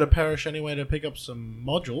 we've got to go to Parish anyway to pick up some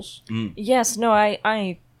modules. yes, no,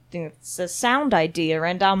 I think it's a sound idea,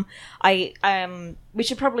 and we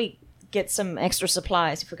should probably get some extra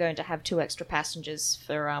supplies if we're going to have 2 extra passengers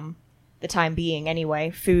for the time being. Anyway,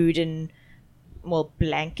 food and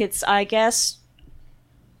blankets, I guess.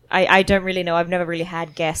 I don't really know. I've never really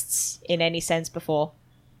had guests in any sense before.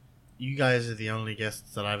 You guys are the only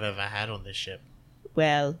guests that I've ever had on this ship.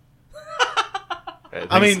 Well,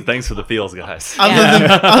 Thanks for the feels, guys.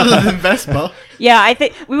 Other than Vespa. yeah, I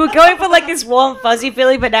think we were going for like this warm, fuzzy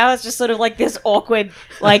feeling, but now it's just sort of like this awkward,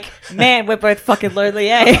 like, man, we're both fucking lonely,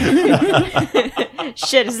 eh?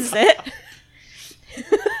 Shit, is this it?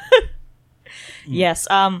 Yes,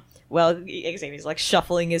 well, Xavier's like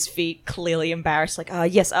shuffling his feet, clearly embarrassed, like,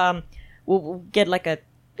 yes, we'll get like a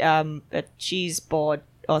cheese board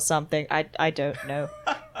or something. I don't know.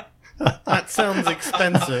 That sounds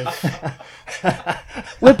expensive.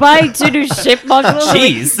 We're buying 2 new ship modules.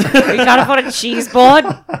 Cheese. We can't afford a cheese board.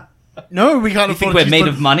 No, we can't You think afford we're cheese, made but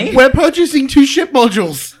of money? We're purchasing 2 ship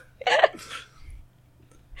modules.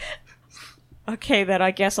 Okay, then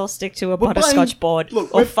I guess I'll stick to a We're butterscotch buying- board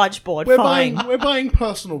look, or we're- fudge board. We're Fine. buying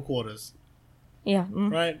personal quarters, Yeah.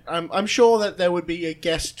 right? I'm sure that there would be a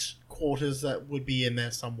guest quarters that would be in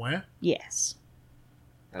there somewhere. Yes.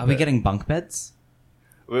 Are we getting bunk beds?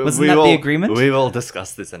 We Wasn't that the will- agreement? We will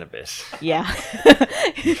discuss this in a bit. Yeah.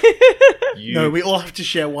 You, No, we all have to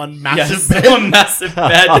share one massive Yes, bed. one massive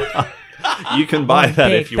bed. you can buy One that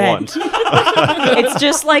big if you bed. want. It's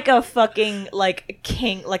just like a fucking like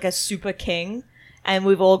king, like a super king, and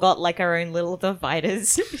we've all got like our own little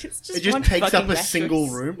dividers. It's It just one takes up fucking a mattress. single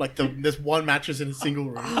room. Like there's one mattress in a single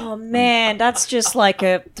room. Oh man, that's just like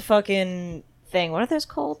a fucking thing. What are those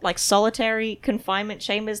called? Like solitary confinement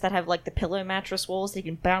chambers that have like the pillow mattress walls that you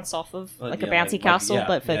can bounce off of, like a yeah, bouncy like- castle, yeah,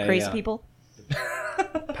 but for yeah, crazy yeah. people.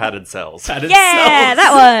 Padded cells. That is Yeah, so-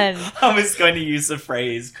 that one. I was going to use the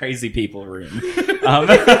phrase "crazy people room."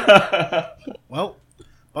 Well,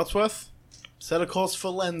 Buttsworth, set a course for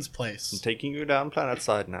Len's I'm place. taking you down planet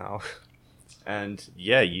side now. And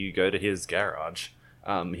yeah, you go to his garage.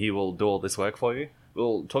 He will do all this work for you.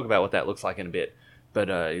 We'll talk about what that looks like in a bit.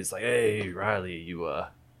 But he's like, hey, Riley, you want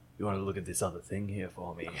to look at this other thing here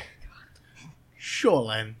for me? Sure,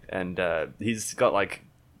 Len. And he's got like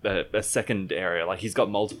a second area. Like he's got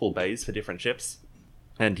multiple bays for different ships.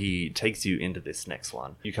 And he takes you into this next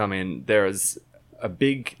one. You come in, there is a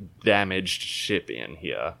big damaged ship in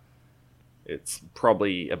here. It's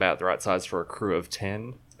probably about the right size for a crew of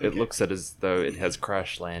 10. It Okay. looks as though it has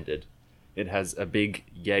crash landed. It has a big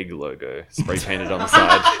YEG logo spray painted on the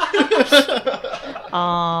side.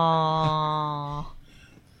 Aww.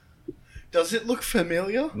 Does it look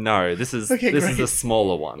familiar? No, this is Okay, this great. is a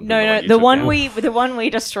smaller one. than No, you the took one down. we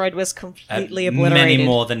destroyed was completely Many obliterated.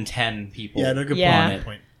 more than 10 people. Yeah, no, good Yeah. point. Good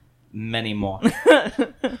point. Many more.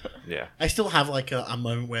 Yeah. I still have like a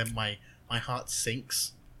moment where my heart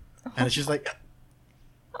sinks, and it's just like,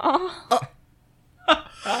 Oh,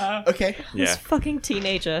 okay, Yeah. this fucking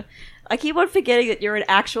teenager. I keep on forgetting that you're an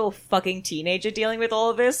actual fucking teenager dealing with all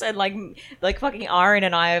of this, and like fucking Aaron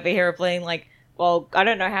and I over here are playing like, well, I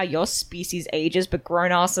don't know how your species ages, but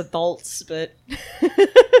grown ass adults. But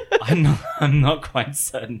I'm not quite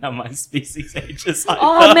certain how my species ages.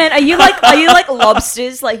 Oh man, are you like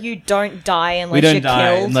lobsters? Like you don't die unless we don't you're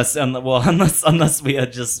die killed, unless we are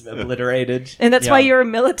just obliterated. and that's Yeah. why you're a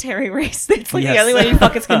military race. It's like the Yes. only way you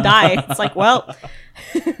fuckers can die. It's like, well,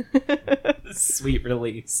 Sweet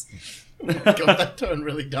release. God, that turned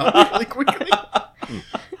really dark really quickly.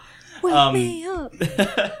 wake me up.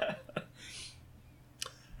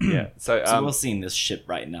 Yeah. So, So we're seeing this ship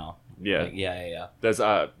right now. yeah. Like, yeah. There's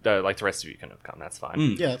like the rest of you can have come. That's fine.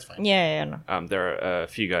 Mm. Yeah, that's fine. Yeah, no. There are a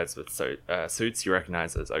few guys with suits you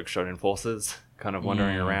recognize as Oakshot enforcers, kind of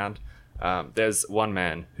wandering around. There's one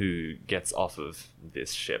man who gets off of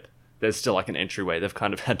this ship. There's still like an entryway. They've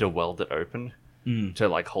kind of had to weld it open to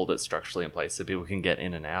like hold it structurally in place so people can get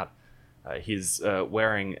in and out. He's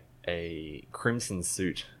wearing a crimson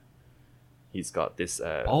suit. He's got this.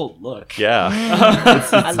 Oh, look. Yeah,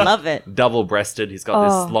 I love it. double-breasted. He's got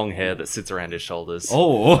Oh. this long hair that sits around his shoulders.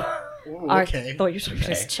 Oh. Ooh, I okay. thought you were talking about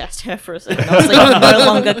his chest hair for a second. I was like, no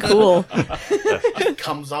longer cool.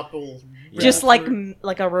 Comes up all. Just like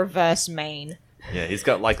a reverse mane. Yeah, he's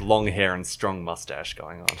got like long hair and strong mustache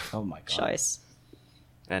going on. Oh my god. Choice.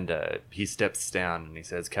 And he steps down and he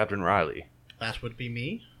says, "Captain Riley, That would be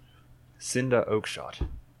me. Cinder Oakshot.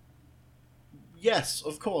 Yes,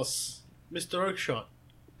 of course, Mr. Oakshot.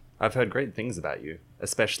 I've heard great things about you,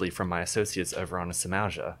 especially from my associates over on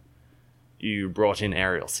Samalja. You brought in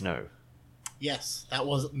Ariel Snow. Yes, that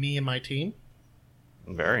was me and my team.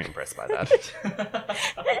 I'm very impressed by that.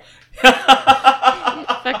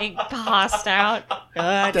 Fucking passed out.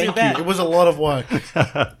 Thank you. It was a lot of work,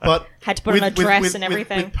 but Had to put on a dress and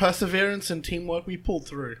everything. With perseverance and teamwork, we pulled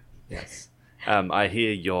through. Yes. I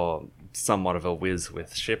hear you're somewhat of a whiz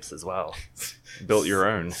with ships as well. Built your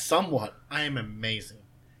own. Somewhat. I am amazing.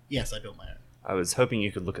 Yes, I built my own. I was hoping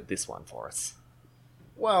you could look at this one for us.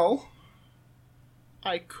 Well,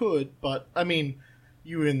 I could, but I mean,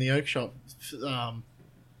 you in the Oakshot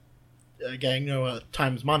gang know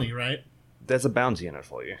time's money, right? There's a bounty in it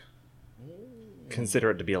for you.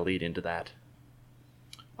 Consider it to be a lead into that.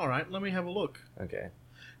 All right, let me have a look. Okay.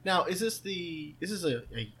 Now, is this a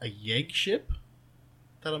Yegg ship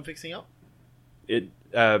that I'm fixing up?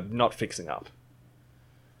 Not fixing up.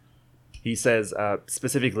 He says,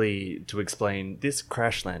 specifically to explain, this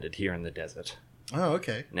crash landed here in the desert. Oh,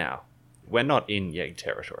 okay. Now, we're not in Yegg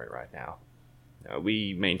territory right now.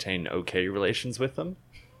 We maintain okay relations with them.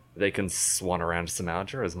 They can swan around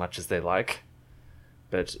Samalja as much as they like.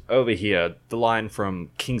 But over here, the line from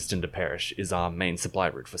Kingston to Parrish is our main supply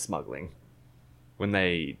route for smuggling. When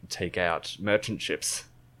they take out merchant ships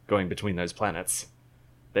going between those planets,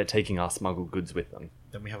 they're taking our smuggled goods with them.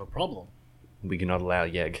 Then we have a problem. We cannot allow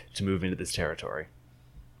Yegg to move into this territory.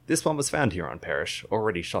 This one was found here on Parrish,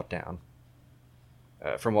 already shot down.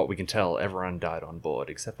 From what we can tell, everyone died on board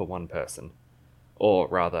except for one person. Or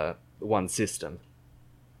rather, one system.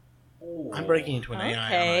 I'm breaking into an AI. aren't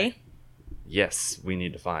Okay. Yes, we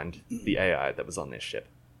need to find the AI that was on this ship.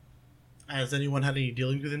 I? Has anyone had any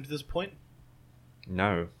dealings with him to this point?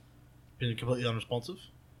 No, Been completely unresponsive?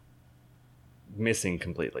 missing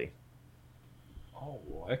completely. Oh,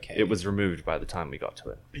 okay. It was removed by the time we got to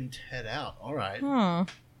it. Been teared out. All right. Hmm.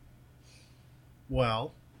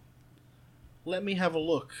 Well, let me have a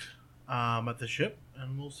look at the ship,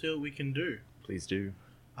 and we'll see what we can do. Please do.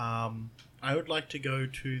 I would like to go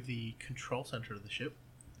to the control center of the ship,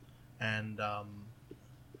 and I'm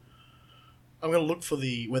going to look for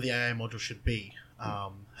where the AI module should be.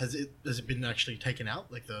 Has it been actually taken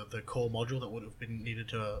out, like the core module that would have been needed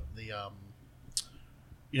to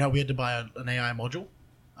we had to buy an AI module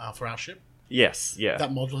for our ship. Yes, yeah.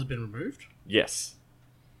 That module has been removed. Yes.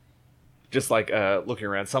 Just like looking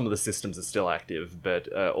around, some of the systems are still active, but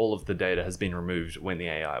all of the data has been removed when the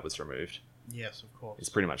AI was removed. Yes, of course. He's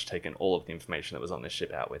pretty much taken all of the information that was on this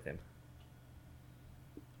ship out with him.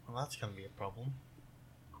 Well, that's going to be a problem.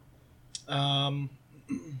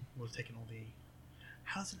 We've taken all the.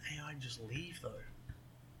 How does an AI just leave though?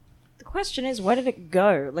 The question is, where did it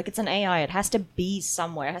go? Like, it's an AI. It has to be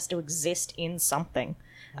somewhere. It has to exist in something.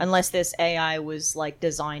 Unless this AI was, like,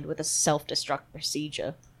 designed with a self-destruct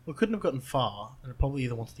procedure. We couldn't have gotten far, and it probably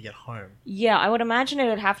either wants to get home. Yeah, I would imagine it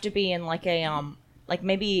would have to be in, like, a, like,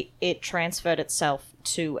 maybe it transferred itself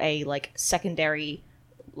to a, like, secondary,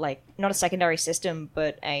 like, not a secondary system,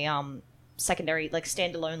 but a, secondary, like,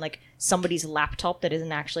 standalone, like, somebody's laptop that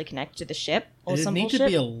isn't actually connected to the ship, or It'd some need bullshit. to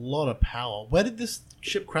be a lot of power. Where did this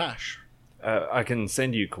ship crash? I can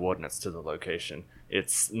send you coordinates to the location.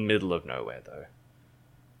 It's middle of nowhere, though.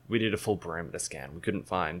 We did a full perimeter scan. We couldn't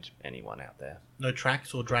find anyone out there. No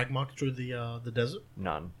tracks or drag marks through the desert?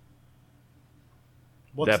 None.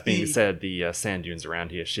 That being said, the sand dunes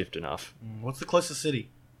around here shift enough. What's the closest city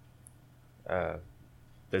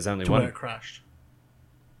There's only to where one. it crashed?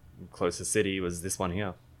 Closest city was this one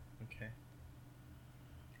here. Okay.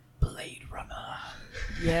 Blade Runner.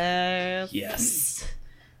 Yes. Yes.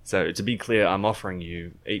 So to be clear, I'm offering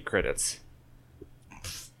you 8 credits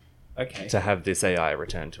Okay. to have this AI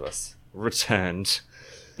returned to us. Returned.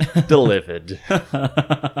 Delivered.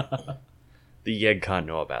 The Yeg can't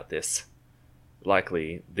know about this.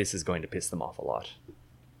 Likely, this is going to piss them off a lot.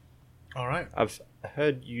 All right. I've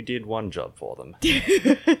heard you did one job for them.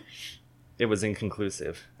 It was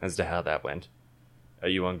inconclusive as to how that went. Are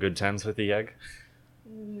you on good terms with the Yeg?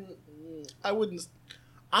 I wouldn't.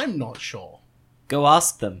 I'm not sure. Go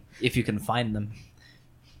ask them if you can find them.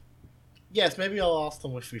 Yes, maybe I'll ask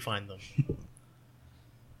them if we find them.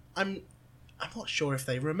 I'm not sure if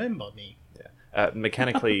they remember me.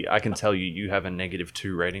 Mechanically, I can tell you, you have a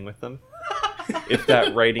 -2 rating with them. If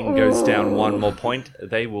that rating goes down 1 more point,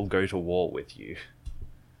 they will go to war with you.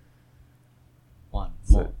 One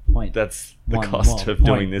So more point. That's the One cost more of point.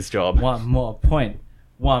 doing this job. One more point.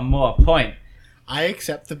 One more point. I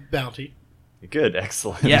accept the bounty. Good,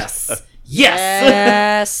 excellent. Yes. Yes.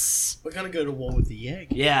 Yes. We're gonna go to war with the egg.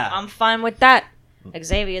 Yeah. I'm fine with that.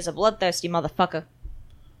 Xavier's a bloodthirsty motherfucker.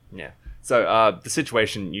 Yeah. So, the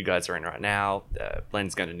situation you guys are in right now,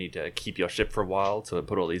 Blaine's going to need to keep your ship for a while to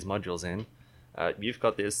put all these modules in. You've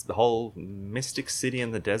got the whole mystic city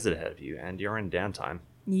in the desert ahead of you, and you're in downtime.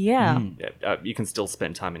 Yeah. Yeah, you can still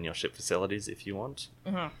spend time in your ship facilities if you want,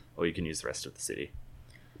 Mhm. or you can use the rest of the city.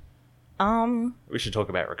 We should talk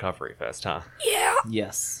about recovery first, huh? Yeah.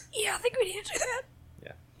 Yes. Yeah, I think we need to do that.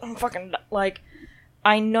 Yeah. I'm fucking, like,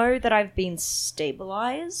 I know that I've been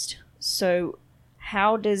stabilized, so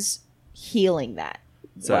how does healing that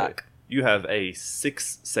So, work? you have a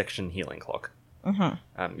 6-section healing clock.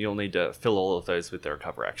 Mm-hmm. You'll need to fill all of those with the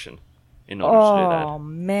recover action in order to do that. Oh,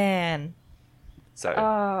 man. So,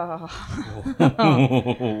 Oh.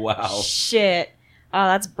 Wow. Shit. Oh,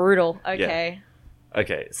 that's brutal. Okay.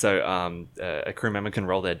 okay, so a crew member can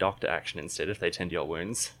roll their doctor action instead if they tend your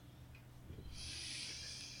wounds.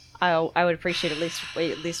 I would appreciate at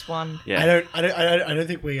least one. Yeah. I don't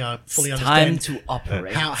think we fully It's time understand to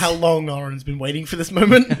operate. how long Oren's been waiting for this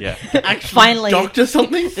moment. Yeah. To actually Finally. doctor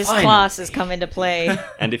something. This Fine. class has come into play.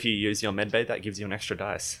 And if you use your medbay, that gives you an extra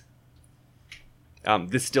dice.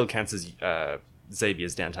 This still counts as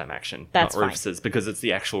Xavier's downtime action, That's not fine. Rufus's, because it's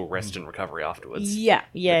the actual rest and recovery afterwards. Yeah.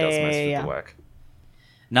 Yeah. that does Yeah. most Yeah. of the work.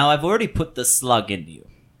 Now I've already put the slug in you,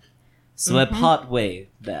 so we're part way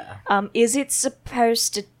there. Is it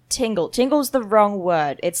supposed to tingle? Tingle's the wrong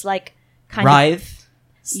word. It's like kind Writhe, of.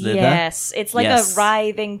 slither. Yes. It's like Yes. a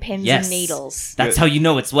writhing pins Yes. and needles. That's how you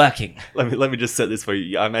know it's working. Let me just set this for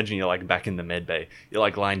you. I imagine you're like back in the medbay. You're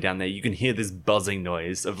like lying down there. You can hear this buzzing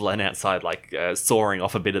noise of Len outside, like soaring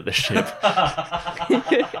off a bit of the ship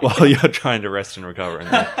while you're trying to rest and recover. In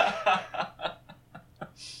there.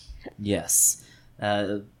 Yes.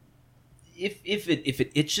 If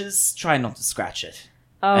it itches, try not to scratch it,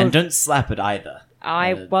 Oh, and don't slap it either.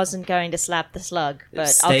 I uh, wasn't going to slap the slug, but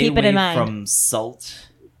Stay I'll keep it away in mind. from salt,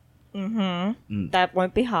 That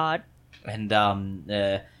won't be hard. and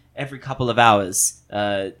every couple of hours,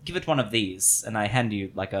 give it one of these, and I hand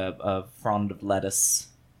you like a frond of lettuce.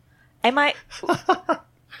 Am I?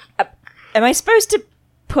 Am I supposed to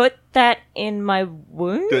put that in my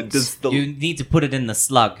wound? Does the You need to put it in the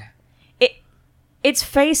slug. Its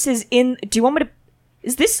face is in. Do you want me to?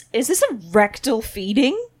 Is this a rectal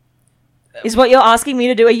feeding? Is what you're asking me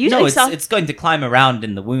to do? Are you? No, like, it's going to climb around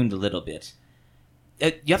in the wound a little bit.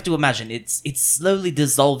 You have to imagine it's slowly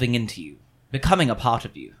dissolving into you, becoming a part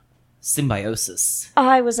of you. Symbiosis.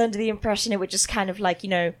 I was under the impression it would just kind of like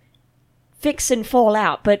fix and fall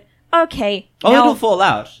out. But okay. Oh, now- it'll fall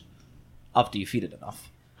out after you feed it enough.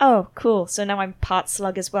 Oh, cool. So now I'm part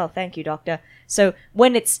slug as well. Thank you, Doctor. So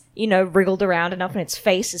when it's, wriggled around enough and its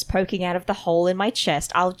face is poking out of the hole in my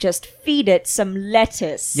chest, I'll just feed it some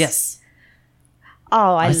lettuce. Yes.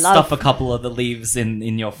 Oh, I love... stuff a couple of the leaves in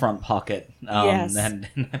your front pocket. Yes. And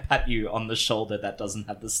I pat you on the shoulder that doesn't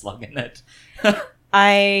have the slug in it.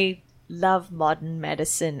 I love modern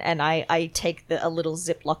medicine, and I take a little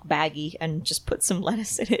Ziploc baggie and just put some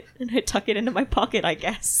lettuce in it, and I tuck it into my pocket, I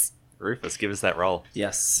guess. Rufus, give us that roll.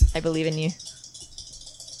 Yes. I believe in you.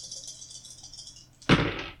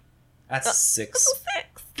 That's 6.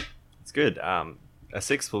 6. It's good. A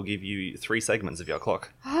 6 will give you 3 segments of your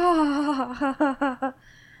clock. Oh,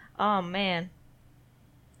 man.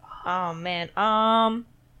 Oh, man.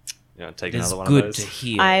 You know, take It's another one good of to those.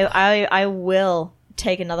 hear. I will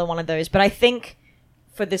take another one of those, but I think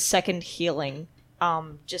for this second healing,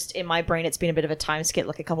 Just in my brain, it's been a bit of a time skip,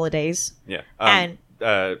 like a couple of days. Yeah. And-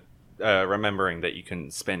 Remembering that you can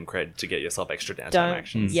spend cred to get yourself extra downtime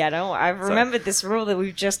actions. Yeah, no, I've remembered this rule that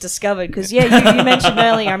we've just discovered because you mentioned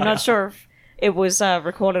earlier. I'm not sure if it was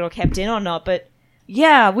recorded or kept in or not, but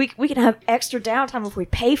yeah, we can have extra downtime if we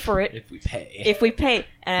pay for it. If we pay,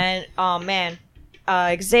 and oh man,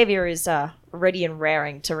 Xavier is ready and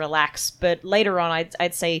raring to relax. But later on,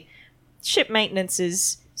 I'd say ship maintenance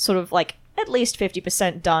is sort of like at least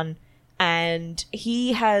 50% done. And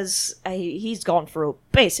he's gone for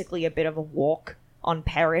basically a bit of a walk on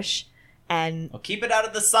Perish, and I'll keep it out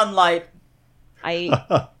of the sunlight. I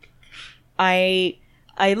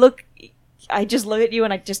just look at you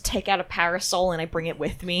and I just take out a parasol and I bring it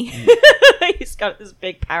with me. He's got this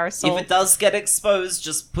big parasol. If it does get exposed,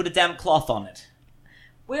 just put a damn cloth on it.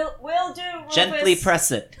 We'll do, Rufus. Gently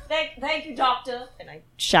press it. Thank you, Doctor. And I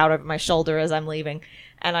shout over my shoulder as I'm leaving.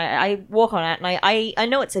 And I walk on it, and I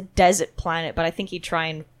know it's a desert planet, but I think he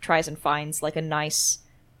tries and finds like a nice,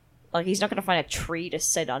 like he's not going to find a tree to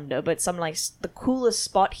sit under, but some like the coolest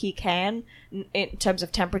spot he can in terms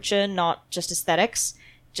of temperature, not just aesthetics,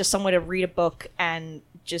 just somewhere to read a book and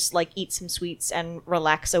just like eat some sweets and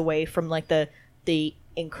relax away from like the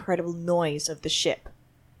incredible noise of the ship.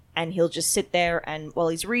 And he'll just sit there, and while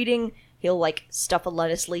he's reading, he'll like stuff a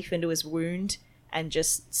lettuce leaf into his wound and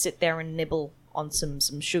just sit there and nibble on some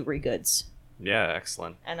sugary goods. Yeah,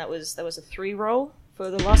 excellent. And that was a 3 roll for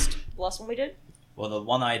the last one we did. Well, the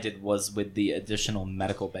one I did was with the additional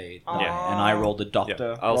medical aid. Yeah. And I rolled a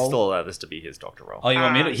doctor. Yeah, I'll roll. still allow this to be his doctor roll. Oh, you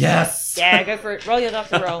want me to? Yes! Yeah, go for it. Roll your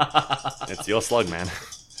doctor roll. It's your slug, man.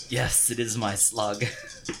 Yes, it is my slug.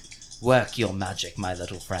 Work your magic, my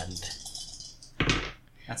little friend.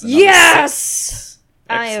 That's another Yes! 6.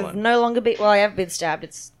 I have Excellent. no longer been... Well, I have been stabbed.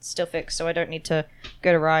 It's still fixed, so I don't need to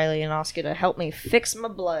go to Riley and ask you to help me fix my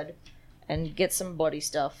blood and get some body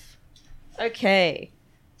stuff. Okay.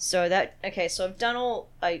 So I've done all...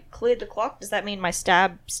 I cleared the clock. Does that mean my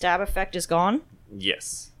stab effect is gone?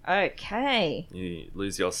 Yes. Okay. You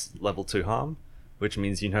lose your level 2 harm, which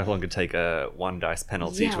means you no longer take a 1 dice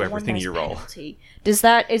penalty to everything you roll. Penalty. Does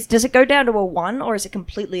it go down to a 1, or is it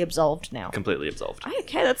completely absolved now? Completely absolved.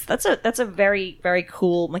 Okay, that's a very, very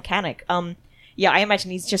cool mechanic. Yeah, I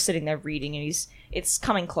imagine he's just sitting there reading, and it's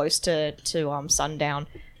coming close to sundown,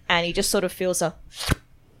 and he just sort of feels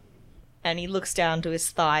and he looks down to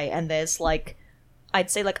his thigh, and there's like,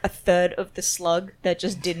 I'd say like a third of the slug that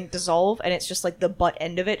just didn't dissolve, and it's just like the butt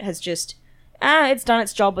end of it has just, it's done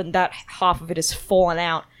its job, and that half of it has fallen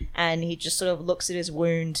out, and he just sort of looks at his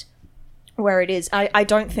wound where it is. I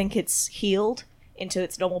don't think it's healed into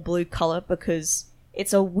its normal blue color because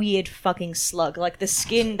it's a weird fucking slug. Like the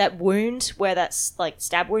skin, that wound where that like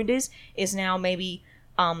stab wound is now maybe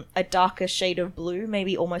a darker shade of blue,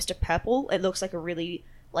 maybe almost a purple. It looks like a really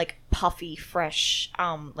like puffy, fresh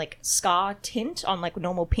like scar tint on like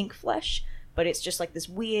normal pink flesh, but it's just like this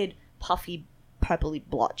weird puffy purpley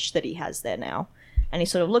blotch that he has there now. And he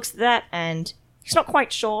sort of looks at that, and he's not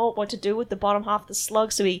quite sure what to do with the bottom half of the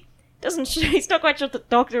slug, so he's not quite sure if the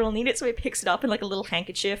doctor will need it, so he picks it up in like a little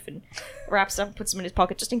handkerchief and wraps it up and puts them in his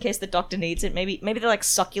pocket just in case the doctor needs it. Maybe they're like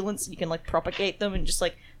succulents, and you can like propagate them and just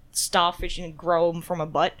like starfish and grow them from a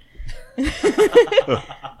butt.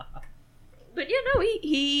 But yeah, no,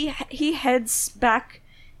 he heads back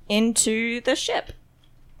into the ship,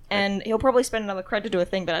 and he'll probably spend another cred to do a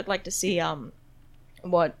thing. But I'd like to see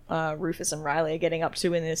what Rufus and Riley are getting up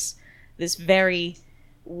to in this very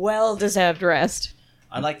well deserved rest.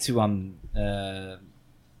 I'd like to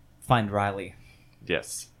find Riley.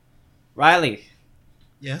 Yes. Riley,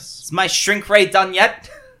 Yes. is my shrink ray done yet?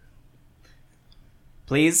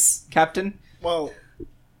 Please, Captain. Well,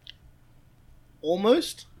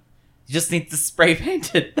 almost. You just need to spray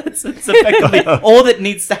paint it. That's effectively all that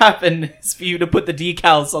needs to happen is for you to put the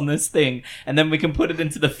decals on this thing, and then we can put it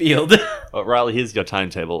into the field. Well, Riley, here's your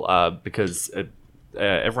timetable, because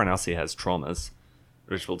everyone else here has traumas,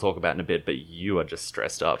 which we'll talk about in a bit, but you are just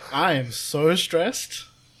stressed up. I am so stressed.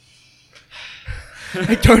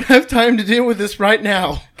 I don't have time to deal with this right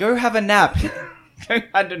now. Go have a nap.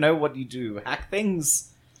 I don't know what you do. Hack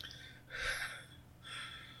things.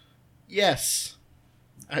 Yes.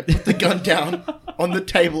 I put the gun down on the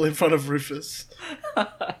table in front of Rufus. And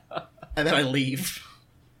then I leave.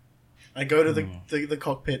 I go to the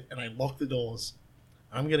cockpit and I lock the doors.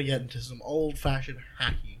 I'm going to get into some old-fashioned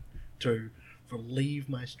hacking to relieve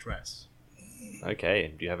my stress.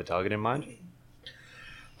 Okay, do you have a target in mind?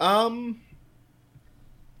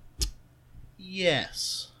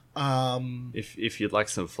 Yes. If you'd like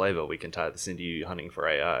some flavor, we can tie this into you hunting for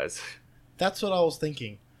AIs. That's what I was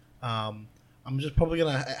thinking. I'm just probably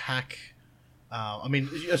gonna hack I mean,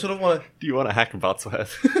 I sort of want to. Do you want to hack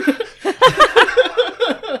Buttsworth?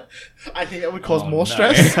 I think that would cause Oh, more no.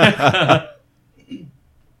 stress.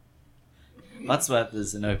 Buttsworth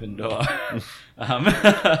is an open door.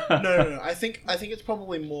 No. I think it's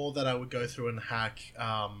probably more that I would go through and hack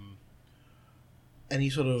any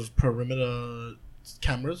sort of perimeter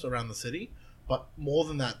cameras around the city. But more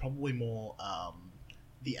than that, probably more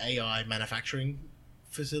the AI manufacturing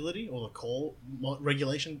facility or the core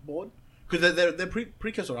regulation board, because they're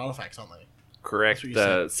precursor artifacts, aren't they? Correct. That's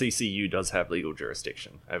The what CCU does have legal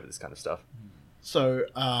jurisdiction over this kind of stuff. So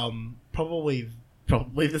probably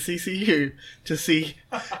the CCU to see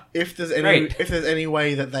if there's any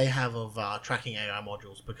way that they have of tracking AI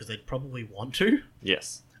modules, because they'd probably want to,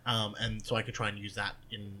 Yes. and so I could try and use that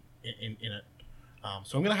in it.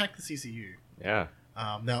 So I'm gonna hack the CCU. Yeah.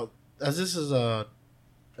 Now, as this is a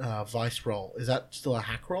vice roll, is that still a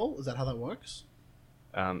hack roll? Is that how that works?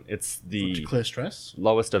 It's To the clear stress.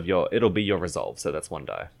 lowest of your. It'll be your resolve, so that's 1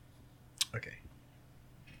 die. Okay.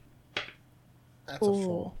 That's a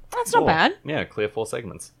 4. That's not 4. bad. Yeah, clear 4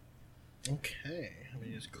 segments. Okay. Let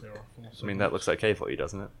me just clear off. I mean, that looks okay for you,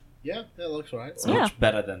 doesn't it? Yeah, that looks right. It's Yeah. much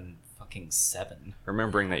better than fucking 7.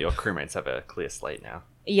 Remembering that your crewmates have a clear slate now.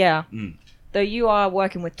 Yeah. Mm. Though you are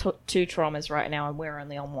working with 2 traumas right now, and we're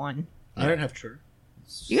only on 1. I don't have true.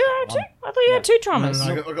 You had 2? I thought you had 2 traumas.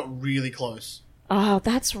 No, I got really close. Oh,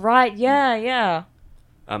 that's right. Yeah.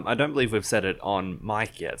 I don't believe we've said it on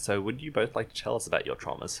mic yet, so would you both like to tell us about your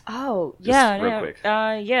traumas? Oh, Just yeah. real yeah. quick.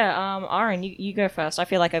 Aaron, you go first. I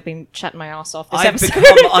feel like I've been chatting my ass off this I've episode.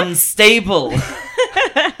 become unstable.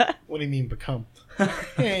 What do you mean become?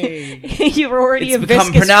 Hey. You're already It's a become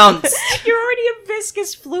viscous pronounced. You're already a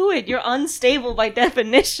viscous fluid. You're unstable by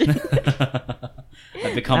definition.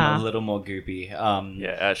 I've become Nah. a little more goopy.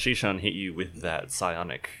 Yeah, Shishan hit you with that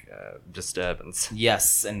psionic disturbance.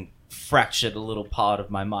 Yes, and fractured a little part of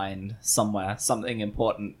my mind somewhere. Something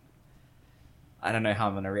important. I don't know how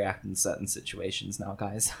I'm going to react in certain situations now,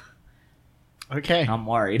 guys. Okay. I'm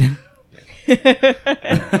worried.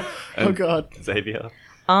 Oh god. Xavier?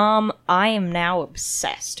 I am now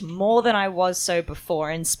obsessed more than I was so before,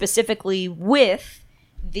 and specifically with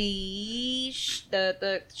the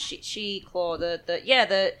she claw,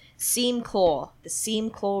 the seam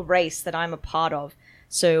claw race that I'm a part of.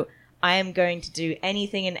 So I am going to do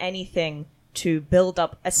anything and anything to build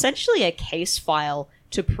up essentially a case file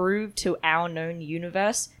to prove to our known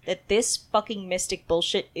universe that this fucking mystic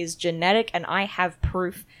bullshit is genetic, and I have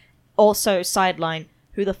proof. Also, sideline,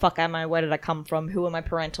 who the fuck am I? Where did I come from? Who are my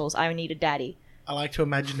parentals? I need a daddy. I like to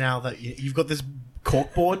imagine now that you've got this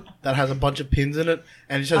corkboard that has a bunch of pins in it,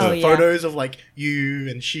 and it shows Oh, yeah. photos of like you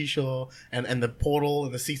and Shisha and the portal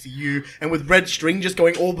and the CCU, and with red string just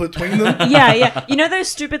going all between them. Yeah. You know those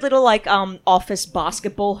stupid little like office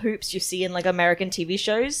basketball hoops you see in like American TV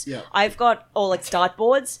shows? Yeah. I've got like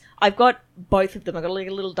dartboards. I've got both of them. I've got like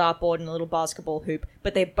a little dartboard and a little basketball hoop,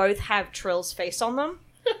 but they both have Trill's face on them.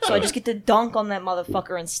 So I just get to dunk on that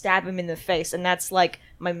motherfucker and stab him in the face, and that's like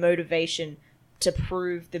my motivation to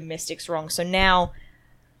prove the mystics wrong. So now,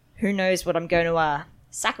 who knows what I'm going to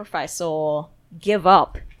sacrifice or give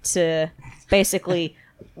up to basically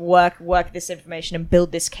work this information and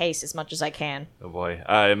build this case as much as I can. Oh boy.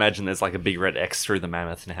 I imagine there's like a big red X through the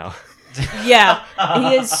mammoth now. Yeah,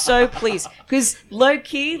 he is so pleased. Because low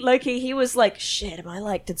key, he was like, shit, am I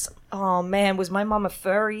like, oh man, was my mom a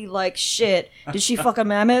furry? Like, shit, did she fuck a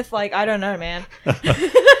mammoth? Like, I don't know, man.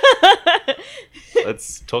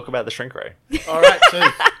 Let's talk about the shrink ray. All right, so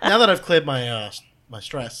now that I've cleared my my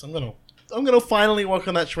stress, I'm gonna finally work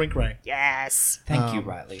on that shrink ray. Yes. Thank you,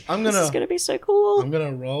 Riley. I'm This is gonna gonna be so cool. I'm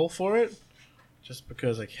gonna roll for it, just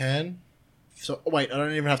because I can. So wait, I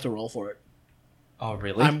don't even have to roll for it. Oh,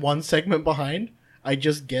 really? I'm 1 segment behind. I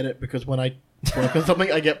just get it because when I work on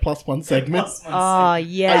something, I get +1 segment. Oh,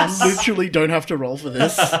 yes. I literally don't have to roll for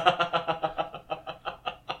this.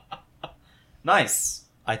 Nice,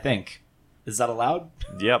 I think. Is that allowed?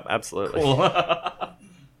 Yep, absolutely. Cool.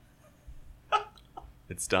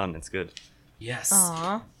 It's done. It's good. Yes.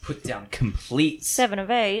 Aw. Put down complete. 7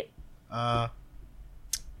 of 8. Uh,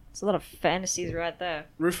 It's a lot of fantasies right there.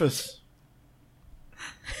 Rufus.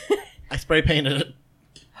 I spray painted it.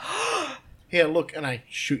 Here, look, and I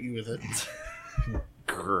shoot you with it.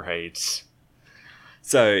 Great.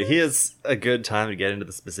 So here's a good time to get into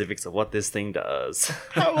the specifics of what this thing does.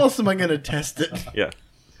 How else am I going to test it? Yeah.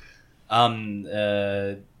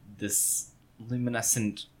 This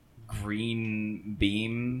luminescent green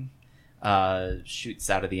beam shoots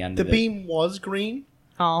out of the end The of it. beam was green,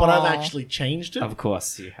 Oh. but I've actually changed it. Of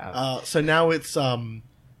course you have. So now it's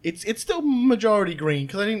still majority green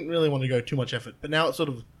because I didn't really want to go too much effort. But now it's sort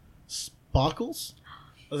of sparkles.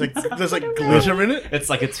 There's like glitter in it. It's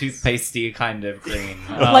like a toothpastey kind of green.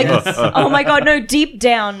 Like, oh my god, no! Deep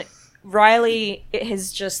down, Riley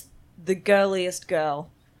is just the girliest girl,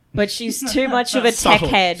 but she's too much of a tech Subtle,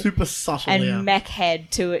 head super subtle. and yeah. mech head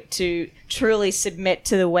to truly submit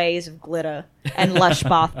to the ways of glitter and lush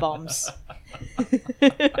bath bombs.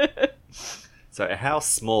 So, how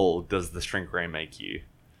small does the shrink ray make you?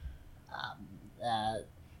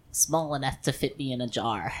 Small enough to fit me in a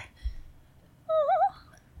jar.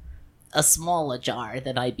 A smaller jar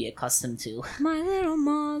than I'd be accustomed to. My little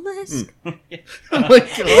mollusk. Oh my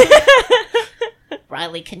god.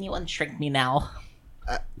 Riley, can you unshrink me now?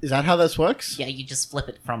 Is that how this works? Yeah, you just flip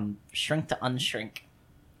it from shrink to unshrink.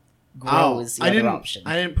 Grow is the I other didn't. option.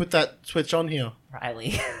 I didn't put that switch on here.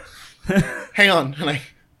 Riley. Hang on, and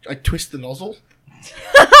I twist the nozzle,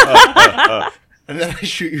 and then I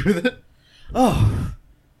shoot you with it. Oh,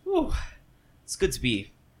 Whew. It's good to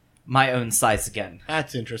be my own size again.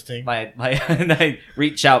 That's interesting. And I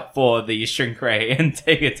reach out for the shrink ray and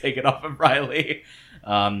take it off of Riley.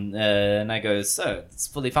 And I go, so it's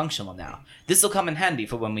fully functional now. This will come in handy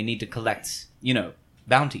for when we need to collect,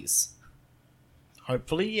 bounties.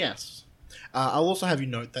 Hopefully, yes. I'll also have you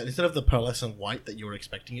note that instead of the pearlescent white that you were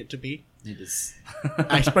expecting it to be, It is.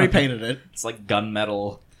 I spray painted it. It's like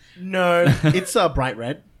gunmetal. No, it's bright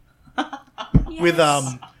red with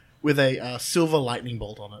a silver lightning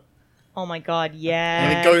bolt on it, Oh my god, and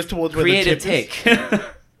yeah. it goes towards where Creative the tip is. take.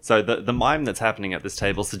 So, the mime that's happening at this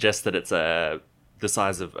table suggests that it's the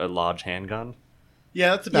size of a large handgun.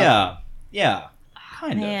 Yeah, that's about. yeah.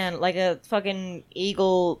 Kind of. Man, like a fucking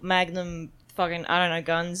Eagle Magnum fucking, I don't know,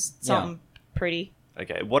 guns. Something pretty.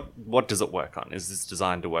 Okay, what does it work on? Is this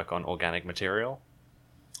designed to work on organic material?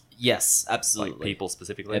 Yes, absolutely. Like people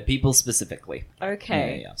specifically? People specifically.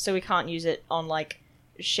 Okay. Yeah. So we can't use it on, like,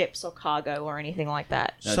 ships or cargo or anything like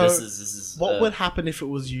that. No, So, this is What would happen if it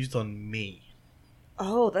was used on me?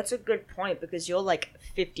 Oh, that's a good point, because you're, like,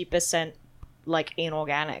 50%, like,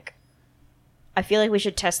 inorganic. I feel like we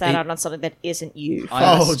should test that It- out on something that isn't you.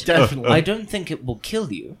 Oh, first. definitely. I don't think it will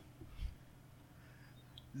kill you.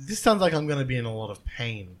 This sounds like I'm going to be in a lot of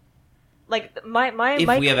pain. Like, my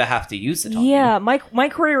If we ever have to use it on yeah, you. my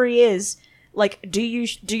query is, like, do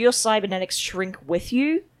your cybernetics shrink with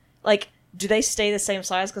you? Like, do they stay the same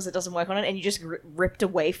size because it doesn't work on it and you just ripped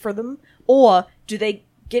away from them? Or do they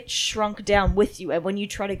get shrunk down with you and when you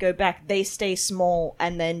try to go back, they stay small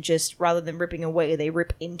and then just, rather than ripping away, they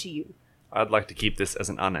rip into you? I'd like to keep this as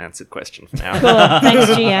an unanswered question for now. Cool. Thanks,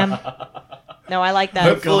 GM. No, I like that.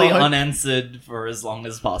 Hopefully God. unanswered for as long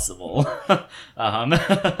as possible.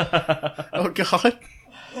 Oh, God.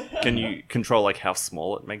 Can you control like how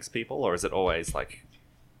small it makes people, or is it always like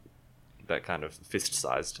that kind of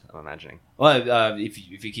fist-sized? I'm imagining. Well, if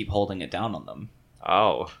you keep holding it down on them.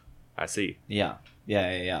 Oh, I see. Yeah.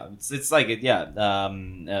 It's like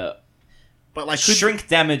But like, shrink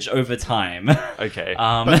damage over time. Okay.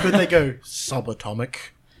 but could they go subatomic?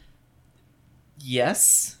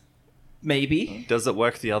 Yes, maybe. Does it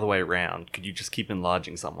work the other way around? Could you just keep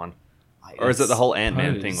enlarging someone? Or is it the whole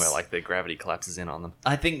Ant-Man thing where like the gravity collapses in on them?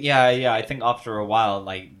 I think I think after a while,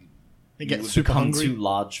 like They you get would super become hungry. too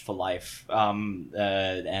large for life. And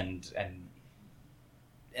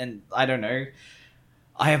I don't know.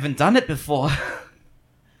 I haven't done it before.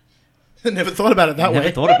 Never thought about it that Never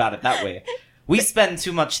way. thought about it that way. We spend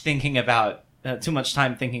too much time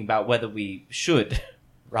thinking about whether we should,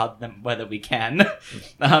 rather than whether we can.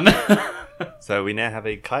 So we now have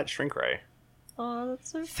a kite shrink ray. Oh,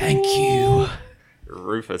 that's so Thank cool. you.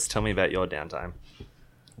 Rufus, tell me about your downtime.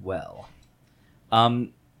 Well,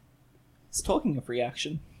 is talking a free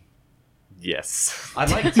action? Yes. I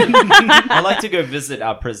like to go visit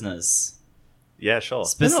our prisoners, Yeah, sure.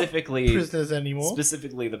 specifically Prisoners anymore.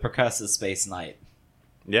 specifically the Precursor Space Knight.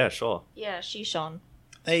 Yeah, sure. Yeah, Shishon.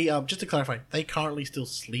 They just to clarify, they currently still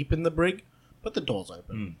sleep in the brig, but the door's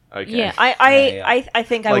open. Okay. Yeah, Yeah. I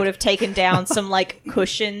think I Like- would have taken down some like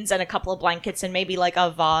cushions and a couple of blankets and maybe like a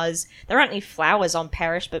vase. There aren't any flowers on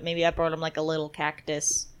Parish, but maybe I brought him like a little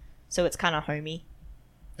cactus, so it's kind of homey.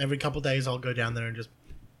 Every couple of days, I'll go down there and just.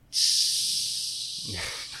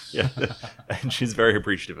 Yeah. And she's very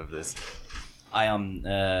appreciative of this. I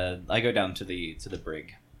go down to the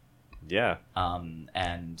brig. Yeah.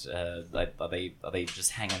 And are they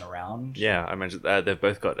just hanging around? Yeah, I imagine they've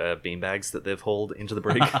both got beanbags that they've hauled into the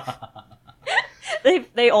brig.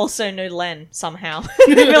 They also know Len somehow.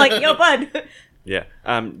 They'd be like, "Yo, bud." Yeah.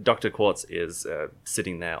 Dr. Quartz is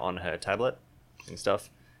sitting there on her tablet and stuff,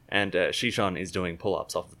 and Shishon is doing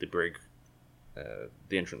pull-ups off of the brig,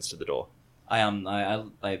 the entrance to the door. I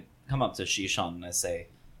come up to Shishon and I say,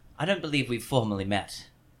 I don't believe we've formally met.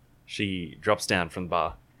 She drops down from the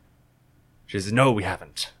bar. She says, "No, we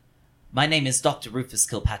haven't. My name is Dr. Rufus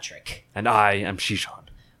Kilpatrick. And I am Shishon,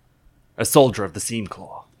 a soldier of the Seam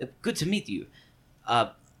Claw." Good to meet you.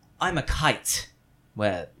 I'm a kite.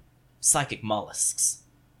 We're psychic mollusks.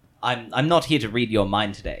 I'm not here to read your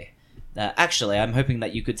mind today. Actually, I'm hoping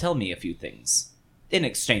that you could tell me a few things. In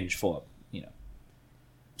exchange for,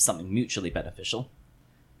 something mutually beneficial.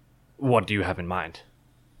 What do you have in mind?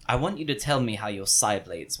 I want you to tell me how your psi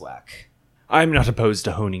blades work. I'm not opposed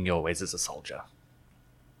to honing your ways as a soldier.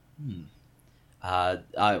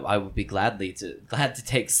 I would be glad to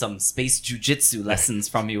take some space jujitsu lessons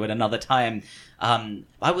from you at another time.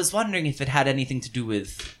 I was wondering if it had anything to do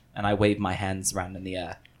with, and I wave my hands around in the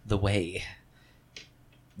air, the way.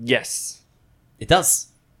 Yes. It does.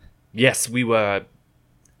 Yes, we were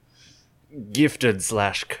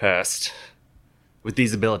gifted/cursed with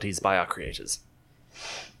these abilities by our creators.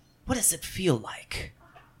 What does it feel like?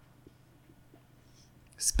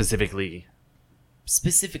 Specifically,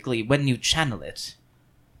 When you channel it.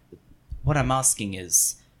 What I'm asking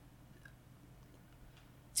is,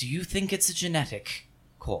 do you think it's a genetic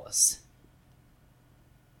cause?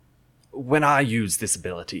 when I use this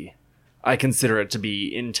ability, I consider it to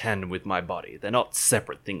be in tandem with my body. They're not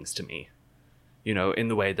separate things to me. In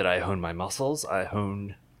the way that I hone my muscles, I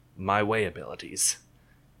hone my way abilities.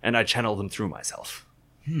 And I channel them through myself.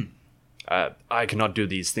 I cannot do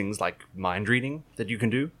these things like mind reading that you can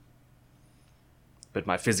do. But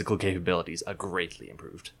my physical capabilities are greatly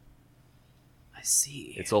improved. I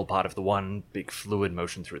see. It's all part of the one big fluid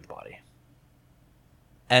motion through the body.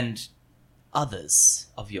 And others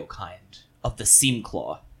of your kind, of the Seam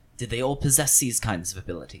Claw, did they all possess these kinds of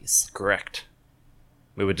abilities? Correct.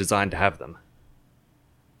 We were designed to have them.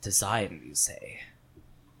 Designed, you say?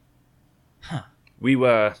 Huh. We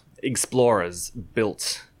were explorers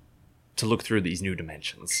built to look through these new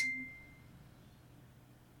dimensions.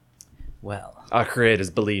 Well, Our creators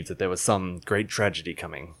believed that there was some great tragedy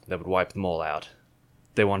coming that would wipe them all out.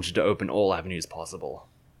 They wanted to open all avenues possible.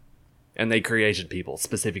 And they created people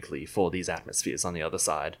specifically for these atmospheres on the other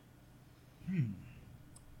side.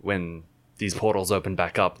 When these portals opened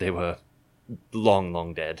back up, they were long,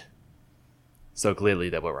 long dead. So clearly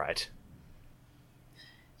they were right.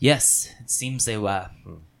 yes, it seems they were.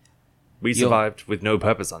 We survived with no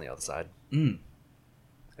purpose on the other side. And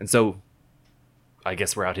so, I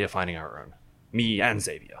guess we're out here finding our own. Me and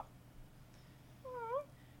Xavier.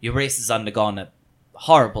 Your race has undergone a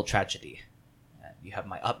horrible tragedy. You have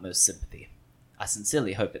my utmost sympathy. I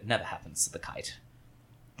sincerely hope it never happens to the kite.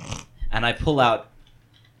 And I pull out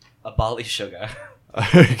a barley sugar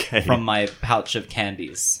Okay. from my pouch of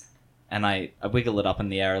candies. And I wiggle it up in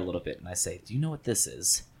the air a little bit and I say, "Do you know what this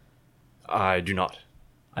is?" I do not.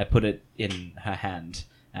 I put it in her hand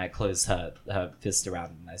and I close her fist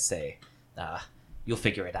around and I say, "You'll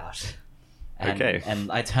figure it out." Okay.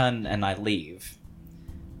 And I turn and I leave.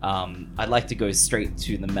 I'd like to go straight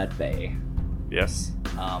to the med bay. Yes.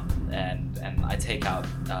 And I take out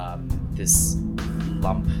this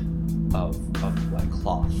lump of like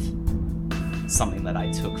cloth, something that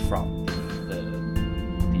I took from the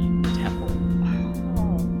temple,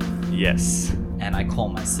 Yes. and I call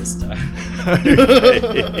my sister.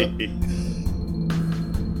 Okay.